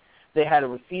Illinois. They had a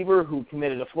receiver who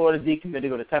committed to Florida, decommitted to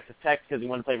go to Texas Tech because he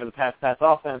wanted to play for the pass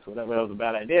offense, whatever. That was a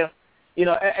bad idea.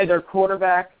 And their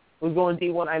quarterback was going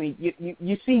D1. I mean,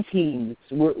 you see teams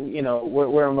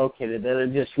where I'm located that are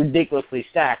just ridiculously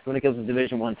stacked when it comes to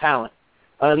Division I talent,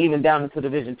 even down into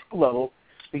Division II level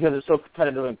because it's so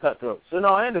competitive and cutthroat. So, no,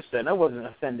 I understand. I wasn't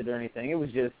offended or anything. It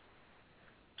was just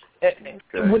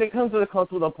when it comes to the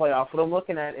culture of the playoff, what I'm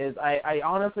looking at is I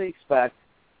honestly expect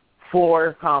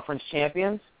 4 conference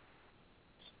champions.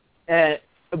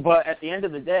 But at the end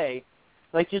of the day,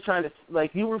 like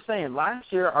you were saying,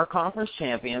 last year our conference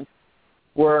champions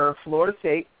were Florida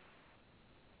State,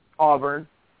 Auburn,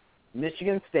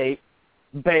 Michigan State,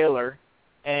 Baylor,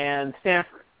 and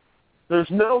Stanford. There's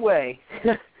no way.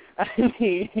 I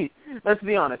mean, let's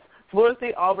be honest. Florida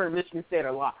State, Auburn, and Michigan State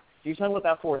are locked. You're talking about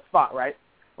that 4th spot, right?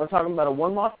 We're talking about a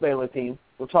 1-loss Baylor team.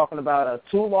 We're talking about a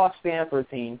 2-loss Stanford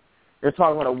team. You're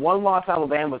talking about a 1-loss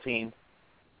Alabama team.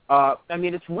 I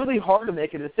mean, it's really hard to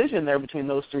make a decision there between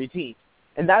those 3 teams.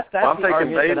 And that's the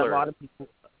argument that a lot of people...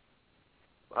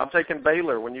 I'm taking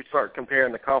Baylor when you start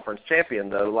comparing the conference champion,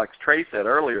 though. Like Trey said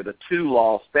earlier, the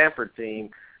 2-loss Stanford team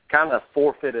kind of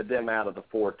forfeited them out of the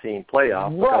 4-team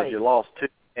playoff because you lost 2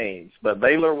 games. But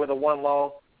Baylor with a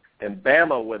 1-loss and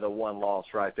Bama with a 1-loss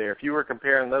right there. If you were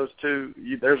comparing those 2,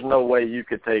 there's no way you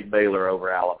could take Baylor over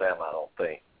Alabama, I don't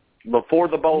think. Before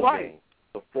the bowl game,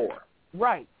 before.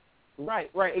 Right,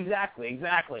 exactly.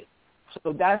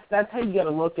 So that's how you got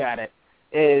to look at it.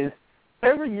 Is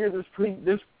every year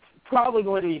there's probably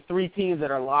going to be 3 teams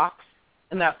that are locks,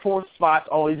 and that 4th spot's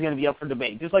always going to be up for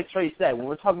debate. Just like Trey said, when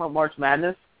we're talking about March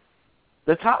Madness,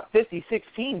 the top 56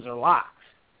 teams are locks.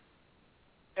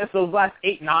 It's those last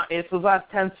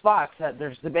 10 spots that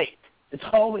there's debate. That's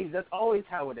always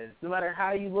how it is. No matter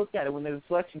how you look at it, when there's a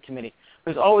selection committee,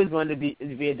 there's always going to be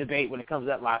a debate when it comes to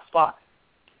that last spot.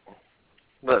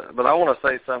 But I want to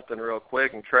say something real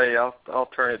quick, and Trey, I'll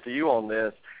turn it to you on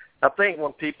this. I think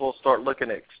when people start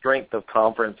looking at strength of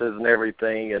conferences and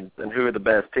everything, and who are the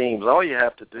best teams, all you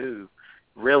have to do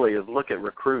really is look at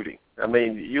recruiting. I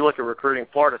mean, you look at recruiting.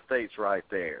 Florida State's right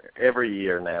there every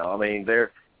year now. I mean,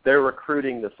 they're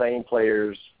recruiting the same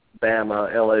players.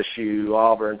 Bama, LSU,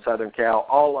 Auburn, Southern Cal,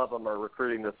 all of them are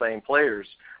recruiting the same players,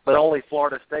 but only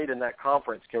Florida State in that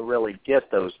conference can really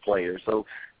get those players. So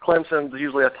Clemson's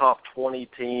usually a top 20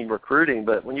 team recruiting,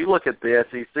 but when you look at the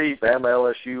SEC,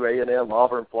 Bama, LSU, A&M,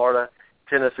 Auburn, Florida,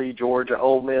 Tennessee, Georgia,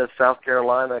 Ole Miss, South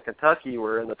Carolina, Kentucky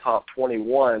were in the top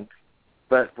 21.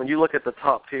 But when you look at the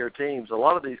top-tier teams, a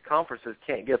lot of these conferences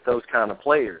can't get those kind of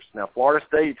players. Now, Florida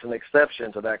State's an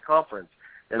exception to that conference,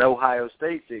 and Ohio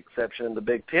State's the exception in the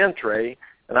Big Ten, Trey,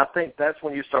 and I think that's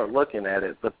when you start looking at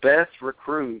it. The best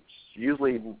recruits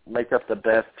usually make up the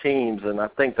best teams, and I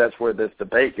think that's where this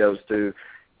debate goes to.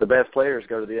 The best players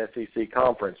go to the SEC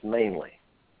conference mainly.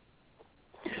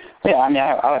 Yeah, I mean,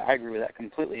 I agree with that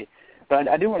completely. But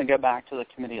I do want to go back to the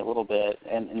committee a little bit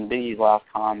and B's last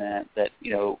comment that,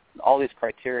 all these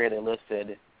criteria they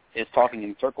listed is talking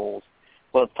in circles.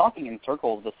 Well, it's talking in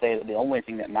circles to say that the only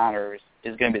thing that matters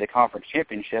is going to be the conference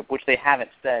championship, which they haven't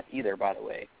said either, by the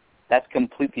way. That's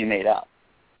completely made up.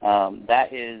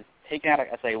 That is taken out of,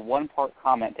 I say, one-part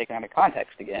comment taken out of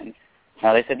context again.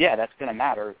 Now, they said, yeah, that's going to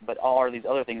matter, but all of these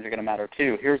other things are going to matter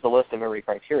too. Here's the list of every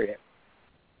criteria.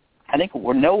 I think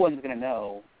no one's going to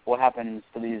know what happens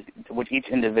to which each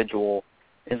individual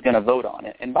is going to vote on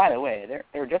it. And by the way,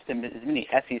 there are just as many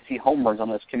SEC homers on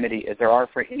this committee as there are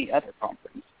for any other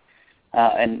conference.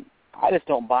 And I just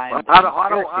don't buy into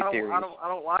conspiracy theories. I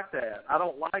don't like that. I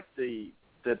don't like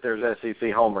that there's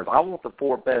SEC homers. I want the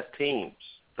 4 best teams.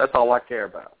 That's all I care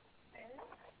about.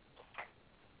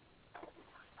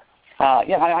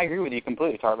 Yeah, I agree with you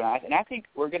completely, Tarvin. And I think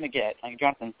we're going to get, like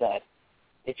Jonathan said,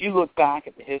 if you look back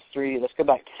at the history, let's go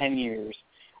back 10 years,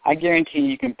 I guarantee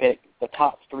you can pick the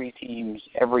top 3 teams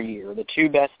every year, the 2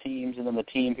 best teams and then the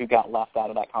team who got left out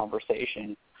of that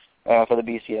conversation for the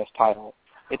BCS title.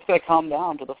 It's going to come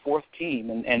down to the 4th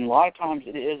team, and a lot of times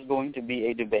it is going to be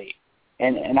a debate.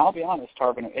 And I'll be honest,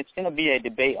 Tarvin, it's going to be a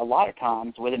debate a lot of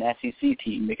times with an SEC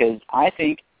team because I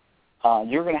think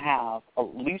you're going to have,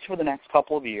 at least for the next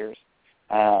couple of years,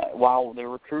 while the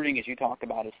recruiting, as you talked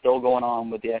about, is still going on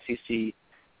with the SEC,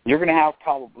 you're going to have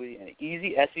probably an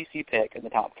easy SEC pick in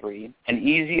the top 3, an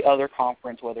easy other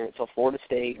conference, whether it's a Florida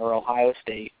State or Ohio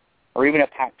State, or even a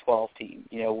Pac-12 team,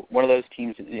 one of those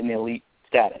teams in the elite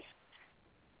status.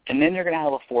 And then you're going to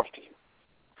have a 4th team.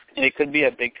 And it could be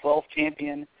a Big 12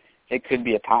 champion, it could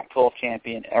be a Pac-12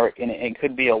 champion, or it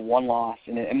could be a one-loss,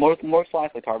 and most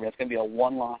likely, Tarvin, it's going to be a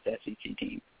one-loss SEC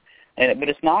team. But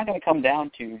it's not going to come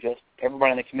down to just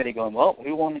everybody on the committee going, well,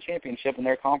 who won the championship in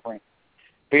their conference?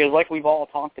 Because like we've all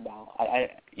talked about,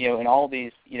 in all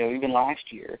these, even last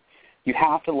year, you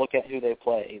have to look at who they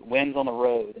play, wins on the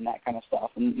road, and that kind of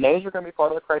stuff. And those are going to be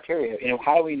part of the criteria.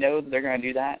 How do we know that they're going to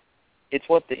do that? It's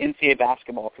what the NCAA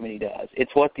basketball committee does.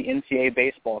 It's what the NCAA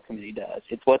baseball committee does.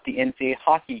 It's what the NCAA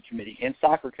hockey committee and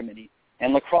soccer committee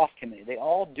and lacrosse committee, they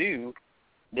all do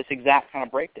this exact kind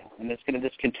of breakdown, and it's going to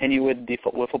just continue with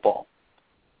football.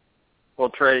 Well,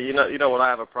 Trey, you know what I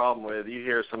have a problem with? You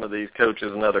hear some of these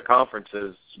coaches in other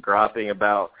conferences griping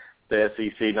about the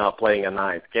SEC not playing a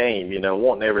 9th game,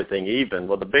 wanting everything even.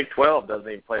 Well, the Big 12 doesn't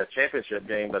even play a championship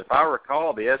game, but if I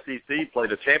recall, the SEC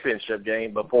played a championship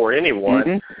game before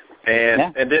anyone,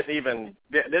 and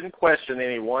didn't question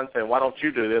anyone saying, why don't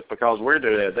you do this because we're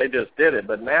doing it. They just did it.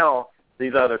 But now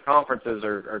these other conferences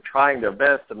are trying their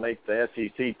best to make the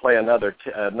SEC play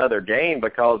another game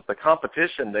because the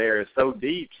competition there is so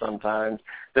deep sometimes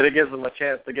that it gives them a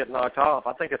chance to get knocked off.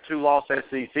 I think a 2-loss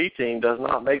SEC team does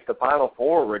not make the Final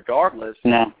Four regardless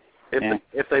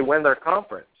if they win their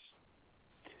conference.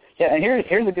 Yeah, and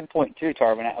here's a good point too,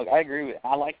 Tarvin. I agree with.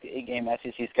 I like the 8-game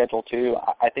SEC schedule too.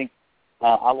 I think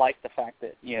I like the fact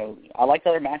that I like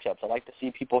the other matchups. I like to see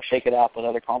people shake it up with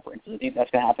other conferences. I think that's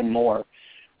going to happen more.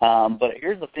 But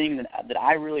here's the thing that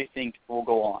I really think will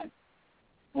go on.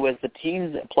 Was the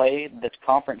teams that play the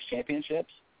conference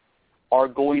championships are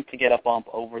going to get a bump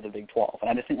over the Big 12. And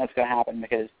I just think that's going to happen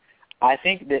because I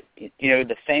think that,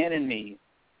 the fan in me,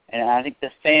 and I think the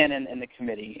fan in the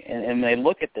committee, and when they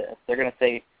look at this, they're going to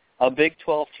say a Big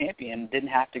 12 champion didn't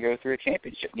have to go through a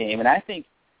championship game. And I think,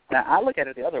 now I look at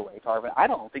it the other way, Tarvin. I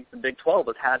don't think the Big 12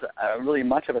 has really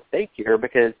much of a stake here,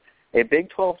 because a Big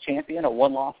 12 champion, a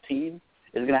one-loss team,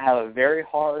 is going to have a very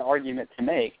hard argument to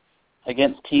make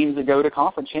against teams that go to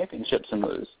conference championships and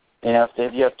lose.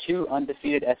 If you have two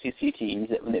undefeated SEC teams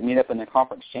that meet up in the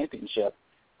conference championship,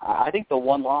 I think the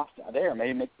one loss there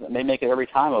may make it every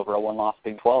time over a one-loss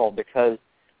Big 12, because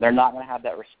they're not going to have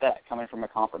that respect coming from a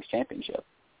conference championship.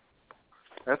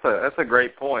 That's a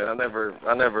great point. I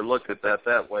never looked at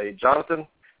that way. Jonathan,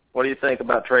 what do you think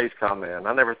about Trey's comment?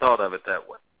 I never thought of it that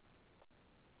way.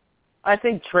 I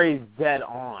think Trey's dead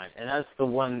on, and that's the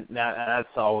one that's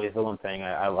always the one thing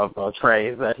I love about Trey,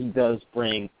 is that he does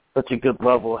bring such a good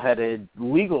level-headed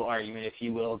legal argument, if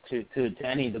you will, to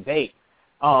any debate.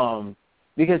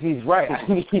 Because he's right. I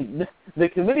mean, the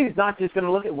committee is not just going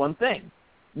to look at one thing.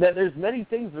 That there's many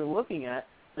things they're looking at.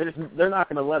 They're not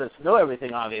going to let us know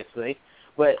everything, obviously.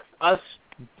 But us,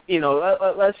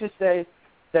 let's just say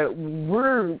that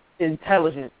we're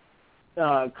intelligent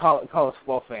college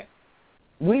football fans.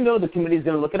 We know the committee is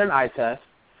going to look at an eye test.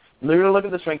 They're going to look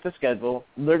at the strength of schedule.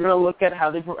 They're going to look at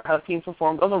how teams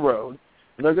performed on the road.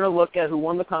 They're going to look at who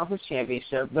won the conference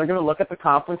championship. They're going to look at the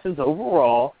conferences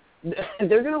overall.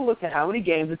 They're going to look at how many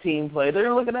games the team played. They're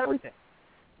going to look at everything.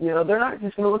 They're not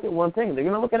just going to look at one thing. They're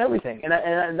going to look at everything, and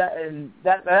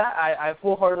that I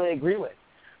full-heartedly agree with.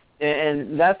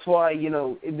 And that's why, is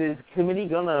the committee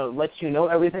going to let you know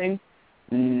everything?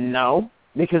 No,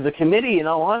 because the committee, in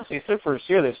all honesty, except for this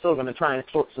year, they're still going to try and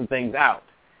sort some things out.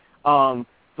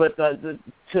 But to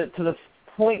the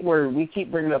point where we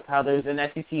keep bringing up how there's an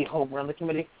SEC home run the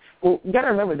committee, well, you got to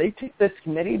remember, they picked this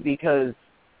committee because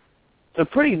it's a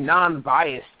pretty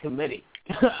non-biased committee.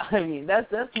 I mean,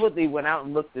 that's what they went out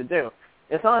and looked to do.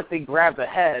 It's not like they grabbed the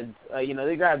heads.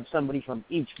 They grabbed somebody from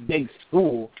each big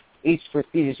school, each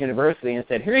prestigious university, and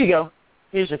said, here you go.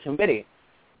 Here's your committee.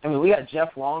 I mean, we got Jeff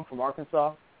Long from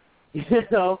Arkansas.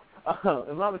 If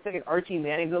I'm not mistaken, Archie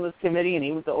Manning's on this committee, and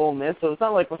he went to Ole Miss. So it's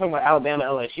not like we're talking about Alabama,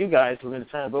 LSU guys who are going to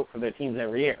try to vote for their teams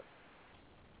every year.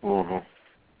 Mm-hmm.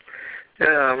 Yeah,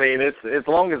 I mean, it's as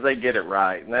long as they get it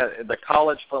right. And the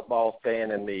college football fan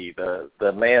in me,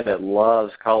 the man that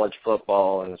loves college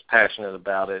football and is passionate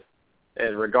about it,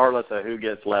 and regardless of who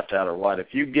gets left out or what,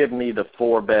 if you give me the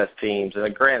four best teams,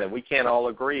 and granted, we can't all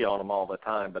agree on them all the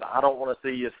time, but I don't want to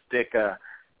see you stick a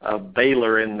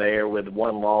Baylor in there with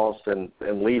one loss and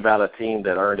leave out a team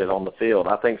that earned it on the field.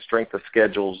 I think strength of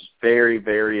schedule is very,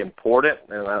 very important,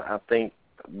 and I think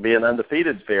being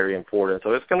undefeated is very important.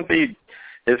 So it's going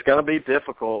to be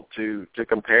difficult to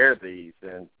compare these.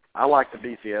 And I like the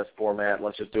BCS format.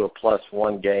 Let's just do a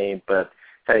 +1 game. But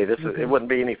hey, it wouldn't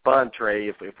be any fun, Trey,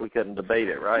 if we couldn't debate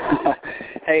it, right?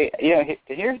 Hey,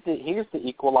 here's the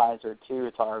equalizer too,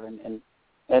 Tarvin, and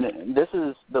this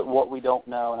is what we don't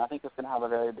know, and I think it's going to have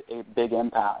a big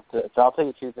impact. So I'll tell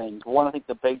you two things. One, I think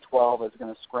the Big 12 is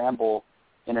going to scramble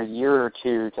in a year or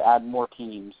two to add more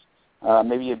teams.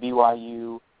 Maybe a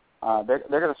BYU. They're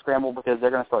going to scramble because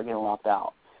they're going to start getting locked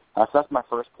out. So that's my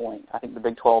first point. I think the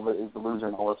Big 12 is the loser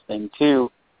in all this thing.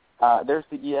 Two, there's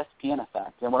the ESPN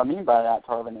effect. And what I mean by that,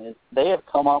 Tarvin, is they have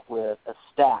come up with a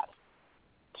stat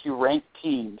to rank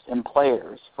teams and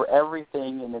players for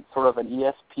everything, and it's sort of an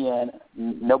ESPN.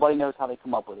 Nobody knows how they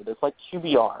come up with it. It's like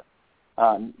QBR.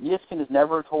 ESPN has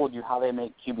never told you how they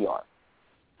make QBR.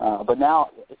 But now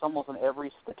it's almost on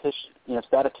every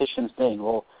statistician's thing.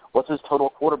 Well, what's his total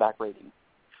quarterback rating?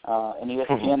 And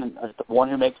ESPN is the one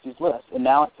who makes these lists. And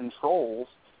now it controls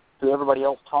who everybody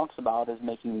else talks about as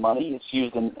making money. It's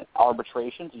used in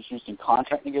arbitrations. It's used in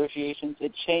contract negotiations.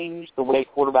 It changed the way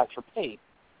quarterbacks are paid.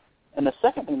 And the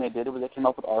second thing they did was they came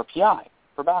up with RPI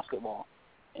for basketball.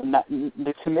 And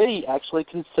the committee actually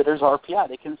considers RPI.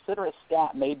 They consider a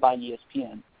stat made by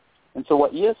ESPN. And so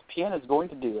what ESPN is going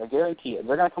to do, I guarantee it,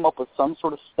 they're going to come up with some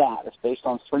sort of stat that's based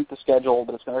on strength of schedule,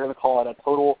 but they're going to call it a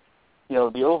total, the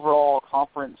overall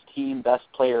conference team best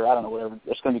player, I don't know, whatever.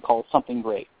 It's going to be called something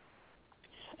great.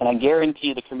 And I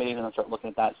guarantee the committee is going to start looking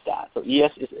at that stat. So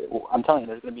I'm telling you,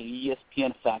 there's going to be an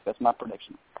ESPN effect. That's my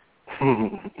prediction.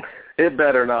 It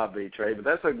better not be, Trey, but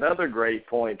that's another great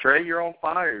point. Trey, you're on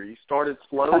fire. You started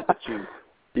slow, but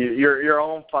you're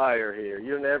on fire here.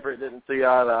 It didn't see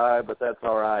eye to eye, but that's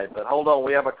all right. But hold on,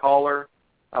 we have a caller.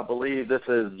 I believe this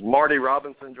is Marty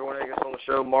Robinson joining us on the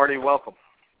show. Marty, welcome.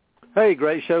 Hey,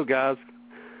 great show, guys.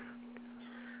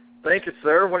 Thank you,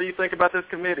 sir. What do you think about this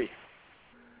committee?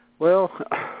 Well,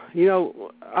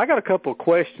 I got a couple of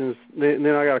questions, and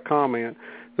then I got a comment.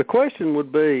 The question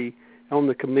would be, on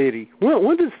the committee?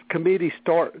 When does the committee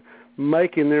start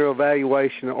making their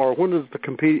evaluation, or when does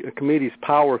the committee's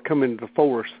power come into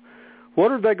force?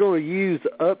 What are they going to use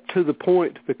up to the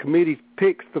point the committee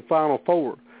picks the Final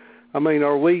Four? I mean,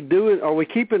 are we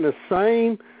keeping the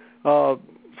same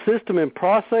system and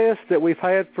process that we've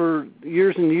had for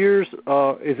years and years?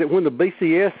 Is it when the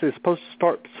BCS is supposed to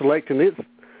start selecting its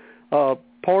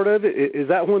part of it? Is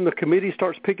that when the committee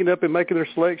starts picking up and making their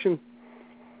selection?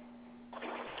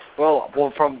 Well,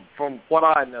 from what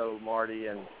I know, Marty,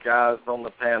 and guys on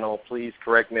the panel, please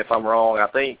correct me if I'm wrong. I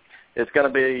think it's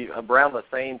going to be around the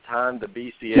same time the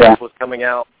BCS was coming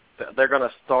out. They're going to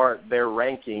start their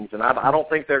rankings, and I don't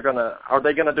think they're going to. Are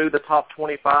they going to do the top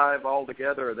 25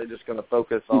 altogether, or are they just going to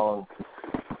focus on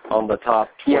the top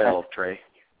 12, Trey?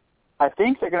 I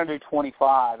think they're going to do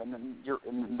 25, and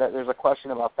then there's a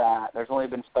question about that. There's only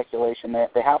been speculation.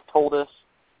 They have told us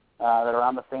that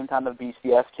around the same time the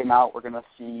BCS came out, we're going to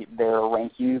see their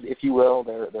rankings, if you will,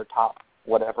 their top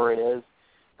whatever it is.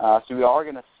 So we are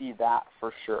going to see that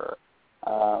for sure.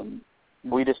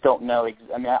 We just don't know.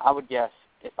 I mean, I would guess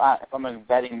if I'm a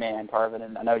betting man, Tarvin,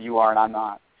 and I know you are and I'm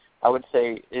not, I would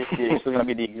say it's going to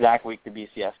be the exact week the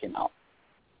BCS came out.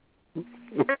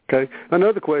 Okay.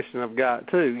 Another question I've got,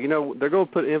 too. You know, they're going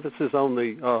to put emphasis on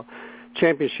the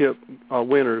championship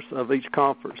winners of each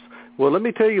conference. Well, let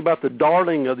me tell you about the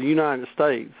darling of the United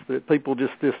States that people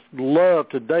just love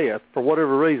to death for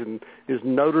whatever reason is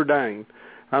Notre Dame.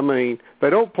 I mean, they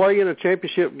don't play in a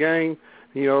championship game.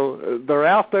 You know, they're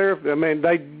out there. I mean,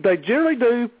 they generally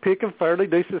do pick a fairly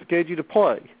decent schedule to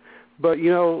play. But,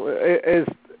 you know, as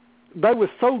they were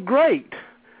so great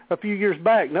a few years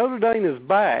back, Notre Dame is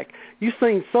back. You've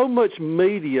seen so much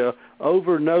media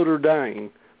over Notre Dame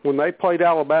when they played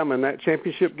Alabama in that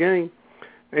championship game.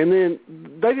 And then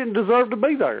they didn't deserve to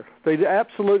be there. They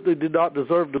absolutely did not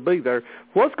deserve to be there.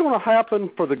 What's going to happen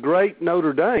for the great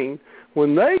Notre Dame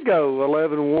when they go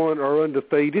 11-1 or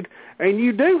undefeated, and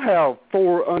you do have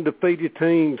 4 undefeated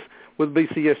teams with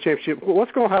BCS championship?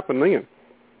 What's going to happen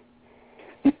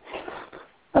then?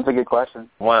 That's a good question.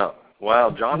 Wow,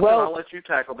 Jonathan, I'll let you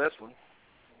tackle this one.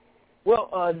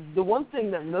 Well, the one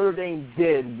thing that Notre Dame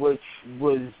did, which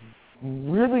was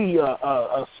really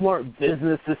a smart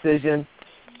business decision,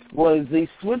 was they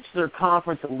switched their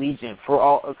conference allegiance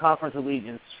for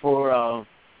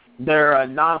their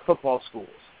non-football schools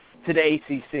to the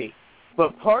ACC.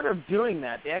 But part of doing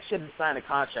that, they actually had to sign a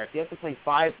contract. You have to play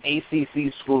 5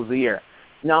 ACC schools a year.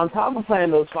 Now, on top of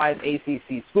playing those 5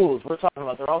 ACC schools, we're talking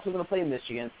about they're also going to play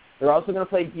Michigan. They're also going to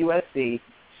play USC,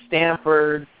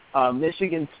 Stanford,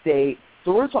 Michigan State.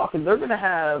 So we're talking they're going to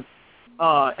have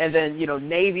and then, you know,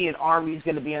 Navy and Army is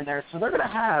going to be in there. So they're going to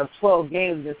have 12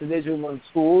 games against Division I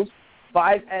schools,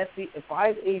 5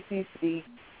 ACC.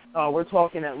 We're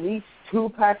talking at least 2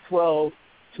 Pac-12,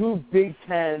 2 Big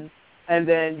Ten, and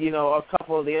then, you know, a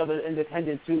couple of the other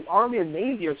independents. Too. Army and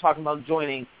Navy are talking about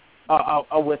joining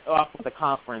with the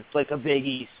conference, like a Big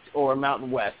East or a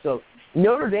Mountain West. So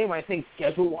Notre Dame, I think,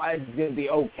 schedule-wise is going to be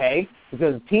okay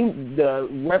because the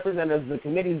representatives of the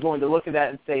committee is going to look at that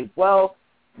and say, well,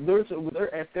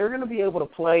 if they're going to be able to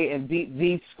play and beat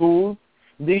these schools,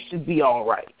 they should be all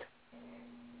right.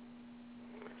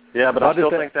 Yeah, but I still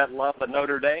think that love of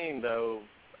Notre Dame, though,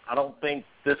 I don't think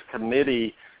this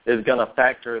committee is going to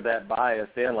factor that bias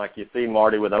in like you see,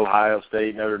 Marty, with Ohio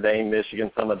State, Notre Dame,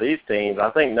 Michigan, some of these teams. I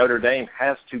think Notre Dame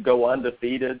has to go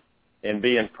undefeated and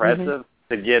be impressive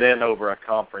to get in over a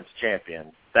conference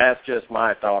champion. That's just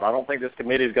my thought. I don't think this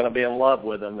committee is going to be in love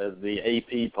with them as the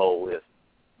AP poll is.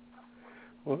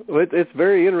 Well, it's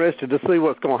very interesting to see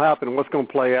what's going to happen and what's going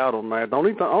to play out on that.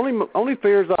 The only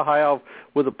fears I have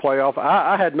with the playoff,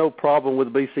 I had no problem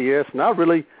with the BCS, and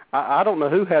I don't know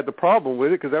who had the problem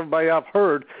with it because everybody I've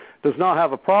heard does not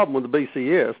have a problem with the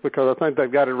BCS because I think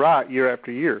they've got it right year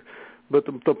after year. But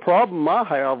the problem I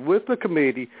have with the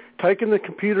committee, taking the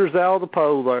computers out of the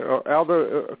poll, or out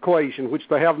of the equation, which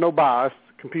they have no bias,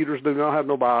 computers do not have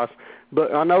no bias,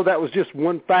 but I know that was just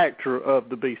one factor of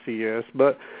the BCS.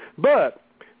 But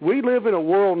we live in a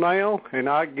world now, and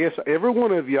I guess every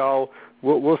one of y'all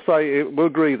will say, we'll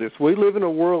agree with this. We live in a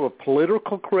world of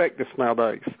political correctness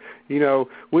nowadays. You know,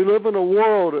 we live in a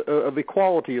world of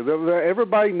equality.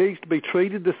 Everybody needs to be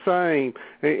treated the same,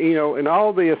 you know, and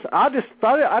all this. I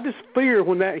just fear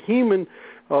when that human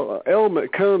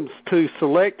element comes to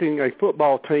selecting a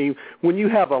football team, when you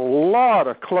have a lot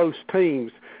of close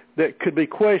teams that could be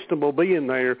questionable being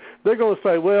there, they're going to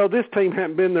say, well, this team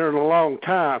hasn't been there in a long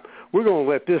time. We're going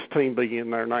to let this team be in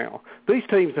there now. These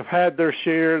teams have had their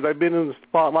share. They've been in the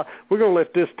spotlight. We're going to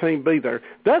let this team be there.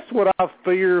 That's what I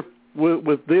fear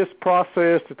with this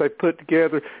process that they put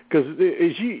together, because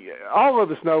as all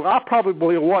of us know, I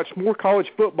probably will watch more college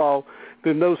football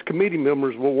than those committee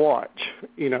members will watch,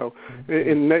 in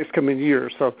the next coming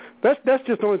years. So that's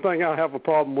just the only thing I have a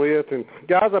problem with. And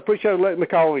guys, I appreciate letting me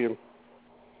call in.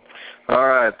 All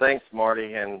right, thanks,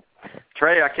 Marty. And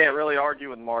Trey, I can't really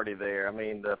argue with Marty there. I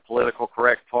mean, the political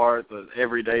correct part, that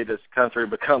every day this country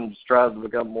strives to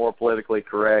become more politically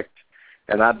correct.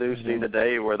 And I do see the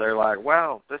day where they're like,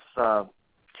 wow, this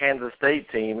Kansas State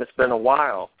team, it's been a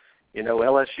while.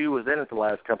 LSU was in it the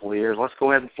last couple of years. Let's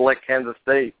go ahead and select Kansas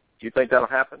State. Do you think that'll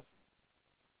happen?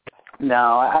 No,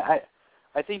 I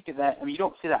think that, you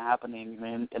don't see that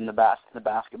happening in the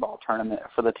basketball tournament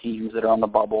for the teams that are on the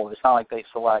bubble. It's not like they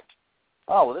select,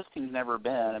 this team's never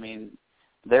been.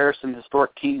 There are some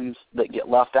historic teams that get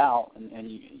left out, and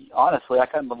honestly, I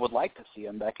kind of would like to see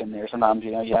them back in there. Sometimes,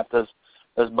 you have those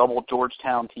bubble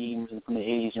Georgetown teams from the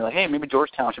 80s, and you're like, hey, maybe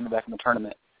Georgetown should be back in the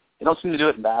tournament. They don't seem to do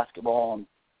it in basketball,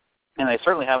 and they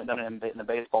certainly haven't done it in the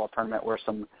baseball tournament, where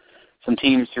some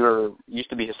teams who used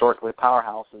to be historically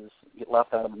powerhouses get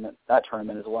left out of that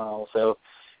tournament as well. So,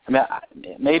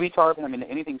 maybe Tarvin,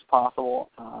 anything's possible,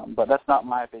 but that's not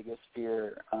my biggest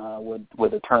fear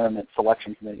with the tournament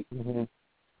selection committee.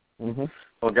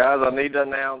 Well, guys, I need to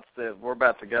announce that we're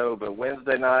about to go, but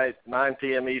Wednesday night, 9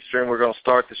 p.m. Eastern, we're going to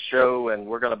start the show, and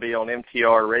we're going to be on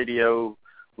MTR Radio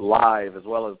Live as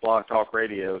well as Blog Talk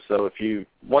Radio. So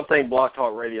one thing Blog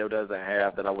Talk Radio doesn't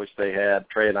have that I wish they had,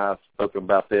 Trey and I have spoken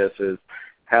about this, is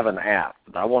have an app.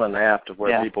 I want an app to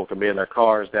where people can be in their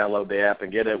cars, download the app,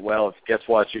 and get it. Well, guess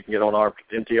what? You can get on our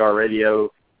MTR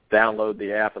Radio, download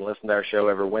the app, and listen to our show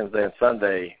every Wednesday and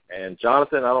Sunday. And,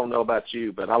 Jonathan, I don't know about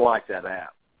you, but I like that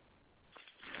app.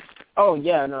 Oh,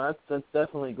 yeah, no, that's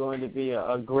definitely going to be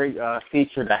a great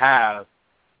feature to have.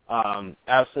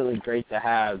 Absolutely great to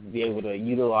have, be able to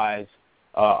utilize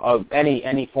of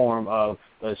any form of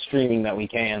streaming that we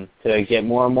can to get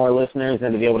more and more listeners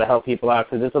and to be able to help people out,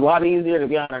 because it's a lot easier to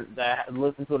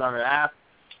listen to it on an app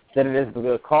than it is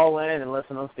to call in and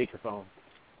listen on speakerphone.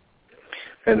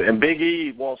 And Big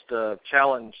E wants to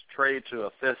challenge Trey to a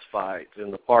fist fight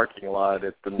in the parking lot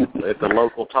at the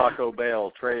local Taco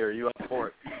Bell. Trey, are you up for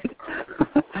it?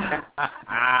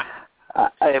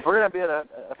 If we're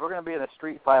gonna be in a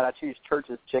street fight, I choose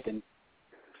Church's Chicken.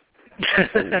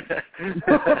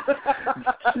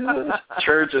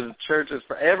 Church's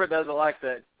Everett doesn't like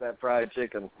that fried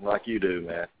chicken like you do,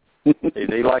 man.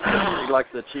 He likes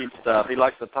the cheap stuff. He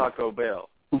likes the Taco Bell.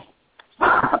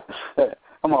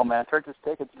 Come on, man. Church's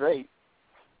Chicken's great.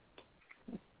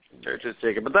 Church's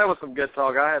Chicken. But that was some good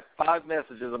talk. I had 5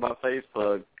 messages on my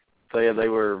Facebook saying they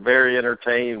were very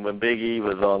entertained when Big E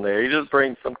was on there. He just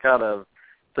brings some kind of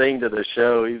thing to the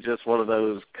show. He's just one of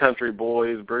those country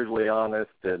boys, brutally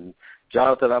honest. And,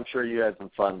 Jonathan, I'm sure you had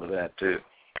some fun with that, too.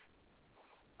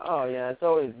 Oh, yeah. It's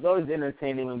always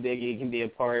entertaining when Big E can be a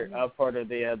part of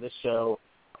the show.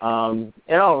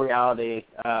 In all reality,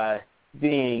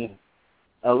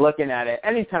 looking at it,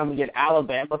 anytime we get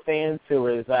Alabama fans who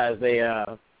is I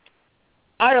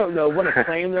don't know what to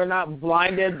claim, they're not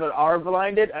blinded but are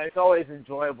blinded, it's always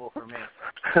enjoyable for me.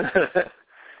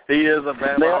 He is a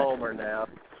Bama homer now.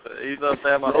 He's a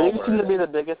Bama homer. They seem to be the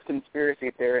biggest conspiracy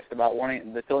theorist about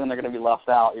the feeling they're going to be left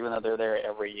out, even though they're there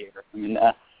every year. I mean,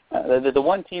 the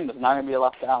one team that's not going to be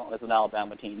left out is an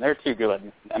Alabama team. They're too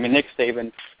good. I mean, Nick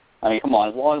Saban, come on,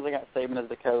 as long as they got Saban as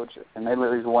the coach and they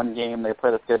lose one game, they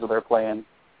play the schedule they're playing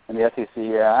in the SEC,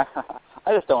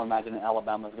 I just don't imagine that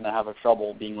Alabama's going to have a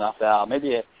trouble being left out.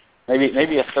 Maybe a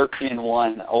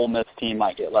 13-1 Ole Miss team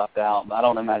might get left out, but I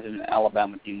don't imagine an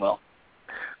Alabama team will.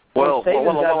 Well,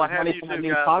 I have you two guys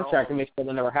contract to make sure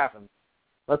that never happens.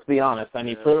 Let's be honest. I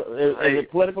mean, is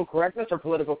it political correctness or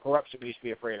political corruption we should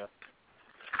be afraid of?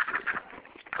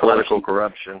 Political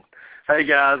corruption. Hey,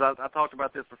 guys, I talked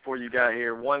about this before you got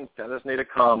here. I just need a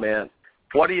comment.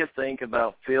 What do you think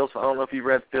about Phil? I don't know if you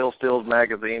read Phil Steele's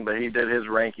magazine, but he did his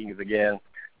rankings again.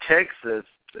 Texas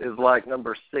is like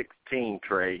number 16,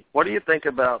 Trey. What do you think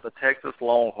about the Texas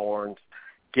Longhorns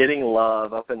getting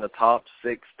love up in the top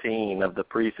 16 of the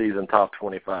preseason top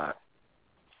 25?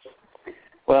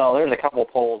 Well, there's a couple of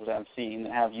polls that I've seen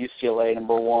that have UCLA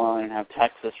number 1, and have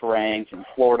Texas ranked, and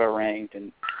Florida ranked,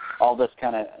 and all this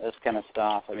kind of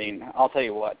stuff. I mean, I'll tell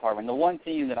you what, Tarvin, the one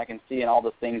team that I can see in all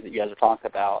the things that you guys are talking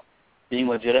about being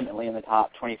legitimately in the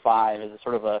top 25 is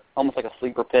sort of almost like a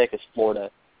sleeper pick is Florida,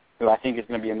 who I think is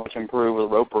going to be much improved with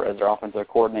Roper as their offensive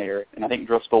coordinator, and I think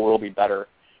Driscoll will be better.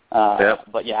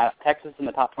 But, yeah, Texas in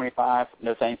the top 25,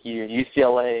 no thank you.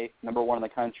 UCLA, number 1 in the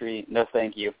country, no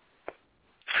thank you.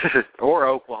 or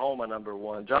Oklahoma number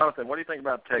 1. Jonathan, what do you think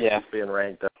about Texas being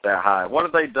ranked up that high? What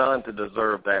have they done to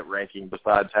deserve that ranking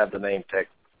besides have the name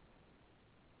Texas?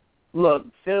 Look,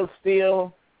 Phil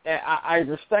Steele, I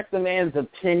respect the man's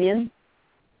opinion,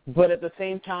 but at the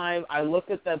same time, I look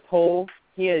at that poll.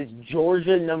 He has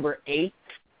Georgia number 8.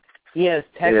 He has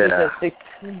Texas at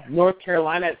 16, North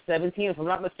Carolina at 17. If I'm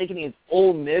not mistaken, he has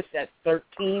Ole Miss at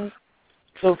 13.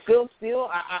 So Phil Steele,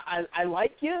 I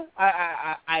like you.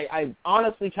 I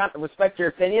honestly kind of respect your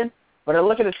opinion, but I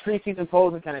look at his preseason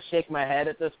polls and kind of shake my head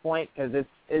at this point because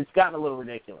it's gotten a little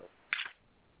ridiculous.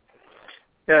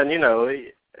 Yeah, and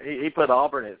he put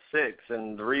Auburn at 6,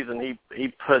 and the reason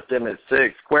he put them at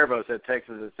 6, Cuervo said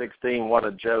Texas at 16. What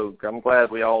a joke! I'm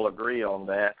glad we all agree on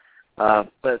that.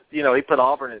 But, he put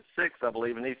Auburn at 6, I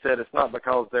believe, and he said it's not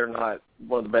because they're not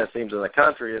one of the best teams in the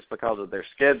country, it's because of their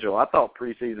schedule. I thought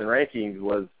preseason rankings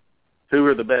was who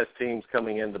are the best teams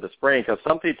coming into the spring, because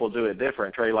some people do it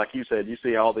different. Trey, like you said, you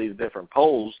see all these different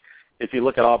polls. If you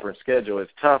look at Auburn's schedule,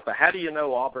 it's tough. But how do you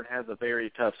know Auburn has a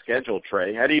very tough schedule,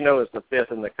 Trey? How do you know it's the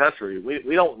 5th in the country?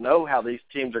 We don't know how these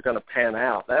teams are going to pan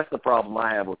out. That's the problem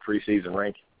I have with preseason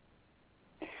rankings.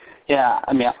 Yeah,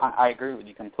 I mean, I agree with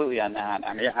you completely on that.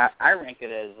 I mean, I rank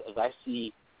it as I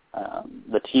see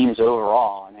the teams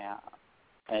overall,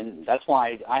 and that's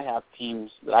why I have teams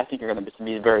that I think are going to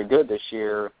be very good this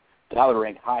year that I would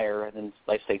rank higher than,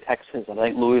 like, say, Texas. I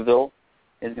think Louisville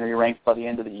is going to be ranked by the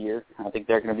end of the year. I think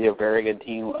they're going to be a very good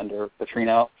team under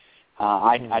Petrino.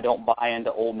 I don't buy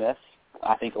into Ole Miss.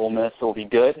 I think Ole Miss will be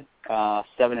good,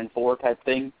 7-4 type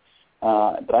thing.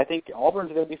 But I think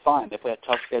Auburn's going to be fine. They play a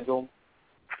tough schedule.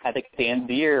 I think at the end of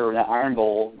the year in the Iron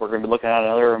Bowl, we're going to be looking at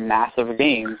another massive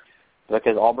game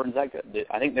because Auburn's that good.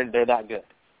 I think they're that good.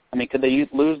 I mean, could they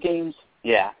lose games?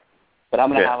 Yeah. But I'm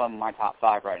going to have them in my top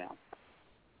 5 right now.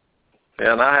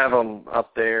 Yeah, and I have them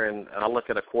up there, and I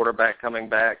look at a quarterback coming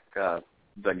back,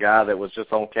 the guy that was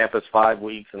just on campus 5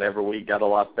 weeks and every week got a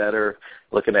lot better,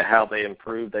 looking at how they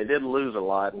improved. They did lose a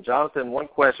lot. And, Jonathan, one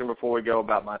question before we go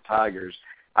about my Tigers.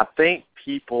 I think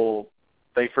people –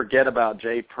 they forget about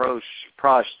Jay Prosch,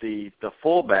 the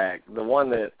fullback, the one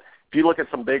that, if you look at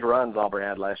some big runs Auburn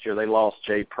had last year, they lost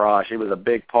Jay Prosch. He was a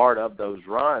big part of those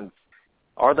runs.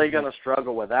 Are they going to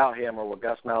struggle without him, or will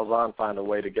Gus Malzahn find a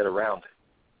way to get around it?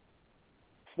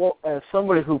 Well, as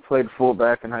somebody who played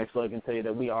fullback in high school, I can tell you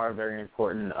that we are very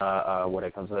important when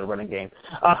it comes to the running game.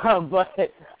 But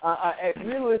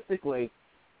realistically,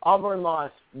 Auburn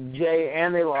lost Jay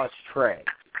and they lost Trey.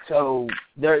 So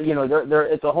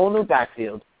it's a whole new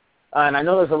backfield, and I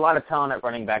know there's a lot of talent at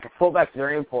running back. Fullback's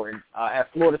very important.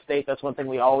 At Florida State, that's one thing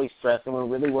we always stress, and we're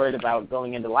really worried about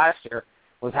going into last year,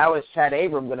 was how is Chad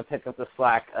Abrams going to pick up the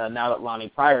slack now that Lonnie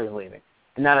Pryor is leaving?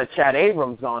 And now that Chad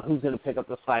Abrams is gone, who's going to pick up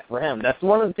the slack for him? That's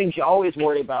one of the things you always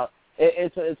worry about.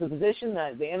 It's a position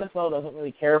that the NFL doesn't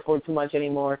really care for too much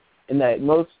anymore, and that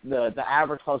the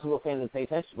average college football fan doesn't pay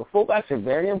attention. But fullbacks are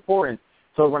very important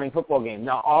to a running football game.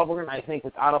 Now, Auburn, I think,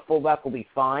 without a fullback will be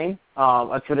fine,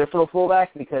 a traditional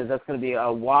fullback, because that's going to be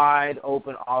a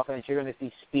wide-open offense. You're going to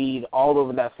see speed all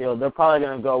over that field. They're probably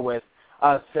going to go with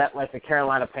a set like the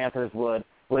Carolina Panthers would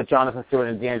with Jonathan Stewart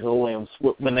and D'Angelo Williams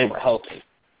when they were healthy.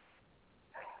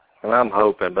 And I'm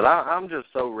hoping, but I'm just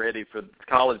so ready for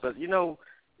college. But, the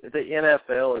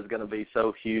NFL is going to be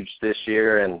so huge this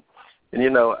year, and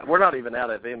we're not even out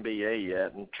of NBA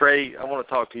yet. And, Trey, I want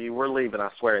to talk to you. We're leaving, I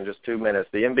swear, in just 2 minutes.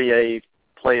 The NBA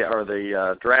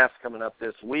the draft's coming up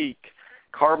this week.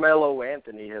 Carmelo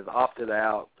Anthony has opted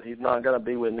out. He's not going to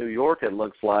be with New York, it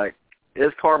looks like.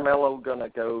 Is Carmelo going to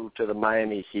go to the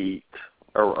Miami Heat,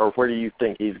 or where do you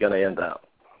think he's going to end up?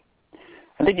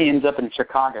 I think he ends up in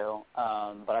Chicago,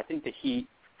 but I think the Heat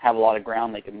have a lot of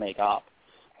ground they can make up.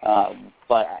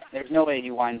 But there's no way he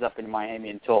winds up in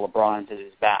Miami until LeBron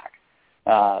is back.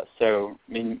 So,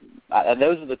 I mean,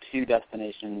 those are the two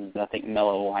destinations that I think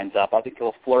Melo winds up. I think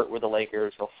he'll flirt with the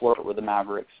Lakers, he'll flirt with the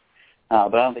Mavericks,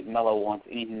 but I don't think Melo wants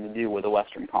anything to do with the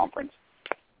Western Conference.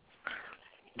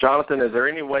 Jonathan, is there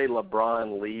any way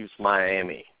LeBron leaves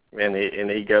Miami and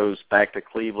he goes back to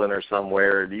Cleveland or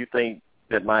somewhere? Do you think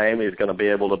that Miami is going to be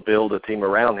able to build a team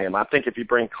around him? I think if you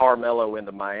bring Carmelo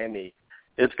into Miami,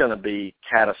 it's going to be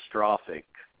catastrophic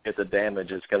at the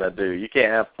damage it's going to do. You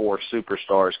can't have 4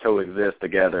 superstars coexist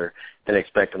together and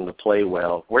expect them to play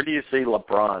well. Where do you see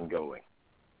LeBron going?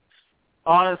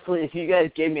 Honestly, if you guys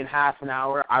gave me half an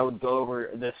hour, I would go over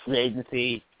this free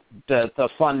agency, the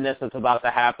funness that's about to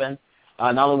happen.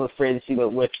 Not only with free agency, but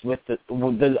with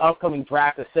the upcoming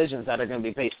draft decisions that are going to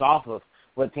be based off of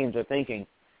what teams are thinking.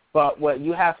 But what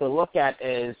you have to look at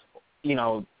is,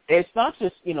 it's not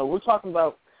just, we're talking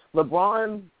about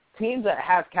LeBron, teams that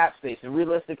have cap space and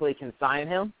realistically can sign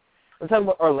him. We're talking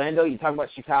about Orlando. You're talking about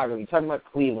Chicago. You're talking about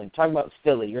Cleveland. You're talking about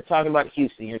Philly. You're talking about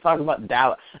Houston. You're talking about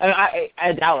Dallas.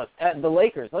 Dallas. The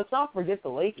Lakers. Let's not forget the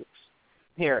Lakers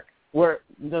here. Where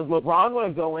does LeBron want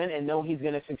to go in and know he's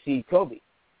going to succeed Kobe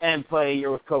and play a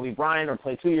year with Kobe Bryant or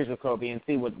play 2 years with Kobe and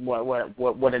see what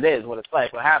it is, what it's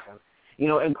like, what happens.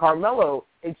 And Carmelo,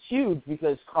 it's huge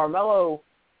because Carmelo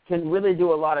can really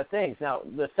do a lot of things. Now,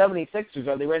 the 76ers,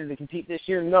 are they ready to compete this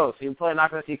year? No, so you're probably not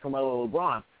going to see Carmelo or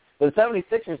LeBron. But the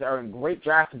 76ers are in great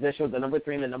draft position with the number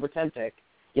 3 and the number 10 pick.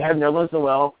 You have Nerlens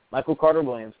Noel, Michael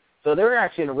Carter-Williams. So they're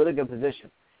actually in a really good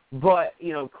position. But,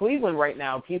 Cleveland right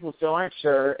now, people still aren't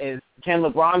sure is can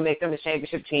LeBron make them a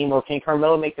championship team or can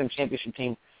Carmelo make them a championship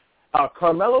team?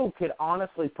 Carmelo could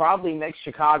honestly probably make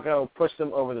Chicago push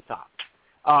them over the top.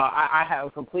 I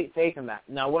have complete faith in that.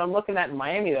 Now, what I'm looking at in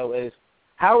Miami, though, is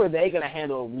how are they going to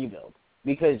handle a rebuild?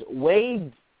 Because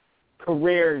Wade's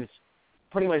career is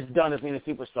pretty much done as being a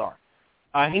superstar.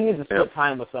 He needs to split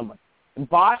time with someone.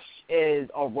 Bosh is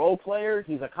a role player.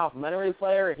 He's a complimentary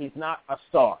player. He's not a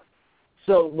star.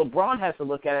 So LeBron has to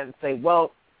look at it and say,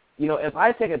 well, if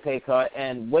I take a pay cut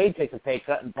and Wade takes a pay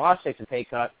cut and Bosh takes a pay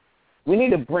cut, we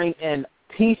need to bring in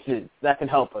pieces that can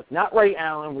help us. Not Ray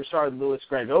Allen, Rashard Lewis,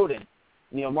 Greg Oden,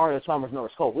 Mario Chalmers,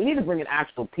 Norris Cole. We need to bring in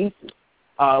actual pieces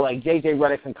like J.J.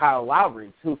 Redick and Kyle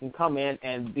Lowry who can come in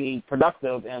and be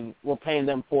productive, and we're paying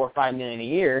them $4 or $5 million a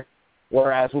year,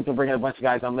 whereas we can bring in a bunch of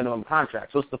guys on minimum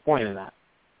contracts. What's the point in that?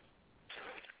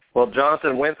 Well,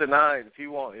 Jonathan, Wednesday night,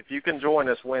 if you can join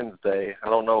us Wednesday, I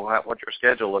don't know what your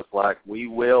schedule looks like. We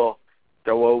will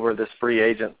go over this free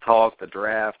agent talk, the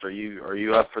draft. Are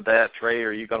you up for that, Trey?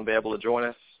 Are you going to be able to join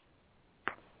us?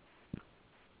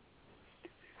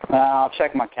 I'll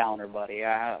check my calendar, buddy.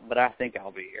 But I think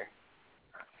I'll be here.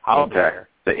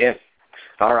 Okay.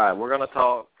 All right, we're going to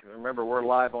talk. Remember, we're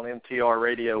live on MTR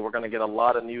Radio. We're going to get a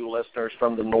lot of new listeners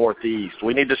from the Northeast.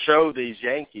 We need to show these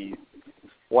Yankees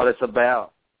what it's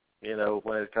about,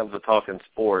 when it comes to talking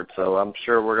sports. So I'm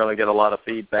sure we're going to get a lot of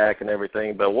feedback and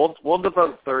everything, but we'll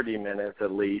devote 30 minutes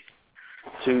at least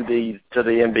to the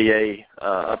NBA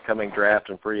upcoming draft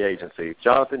and free agency.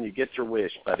 Jonathan, you get your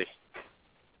wish, buddy.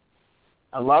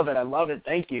 I love it.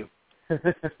 Thank you.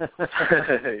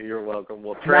 You're welcome.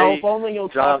 Well, Trey, now, if only you'll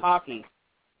talk hockey.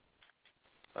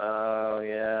 Yeah,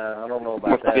 I don't know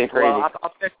about that. Well,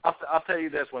 I'll tell you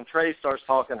this. When Trey starts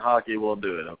talking hockey, we'll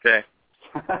do it, okay?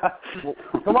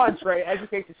 Come on, Trey,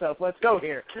 educate yourself. Let's go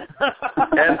here.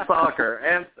 And soccer,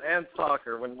 and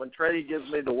soccer. When Trey gives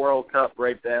me the World Cup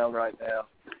breakdown right now,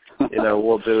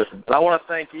 we'll do it. But I want to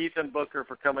thank Ethan Booker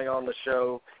for coming on the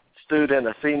show, student,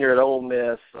 a senior at Ole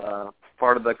Miss,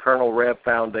 part of the Colonel Reb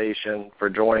Foundation, for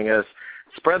joining us.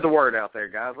 Spread the word out there,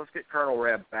 guys. Let's get Colonel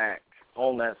Reb back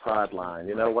on that sideline.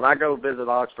 When I go visit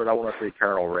Oxford, I want to see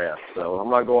Colonel Reb. So I'm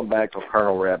not going back till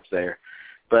Colonel Reb's there.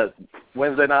 But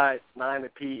Wednesday night, 9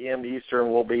 p.m.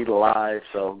 Eastern, we'll be live.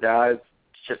 So, guys,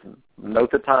 note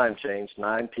the time change.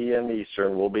 9 p.m.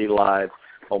 Eastern, we'll be live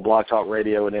on Blog Talk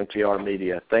Radio and MTR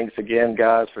Media. Thanks again,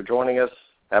 guys, for joining us.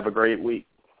 Have a great week.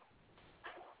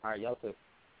 All right, y'all too.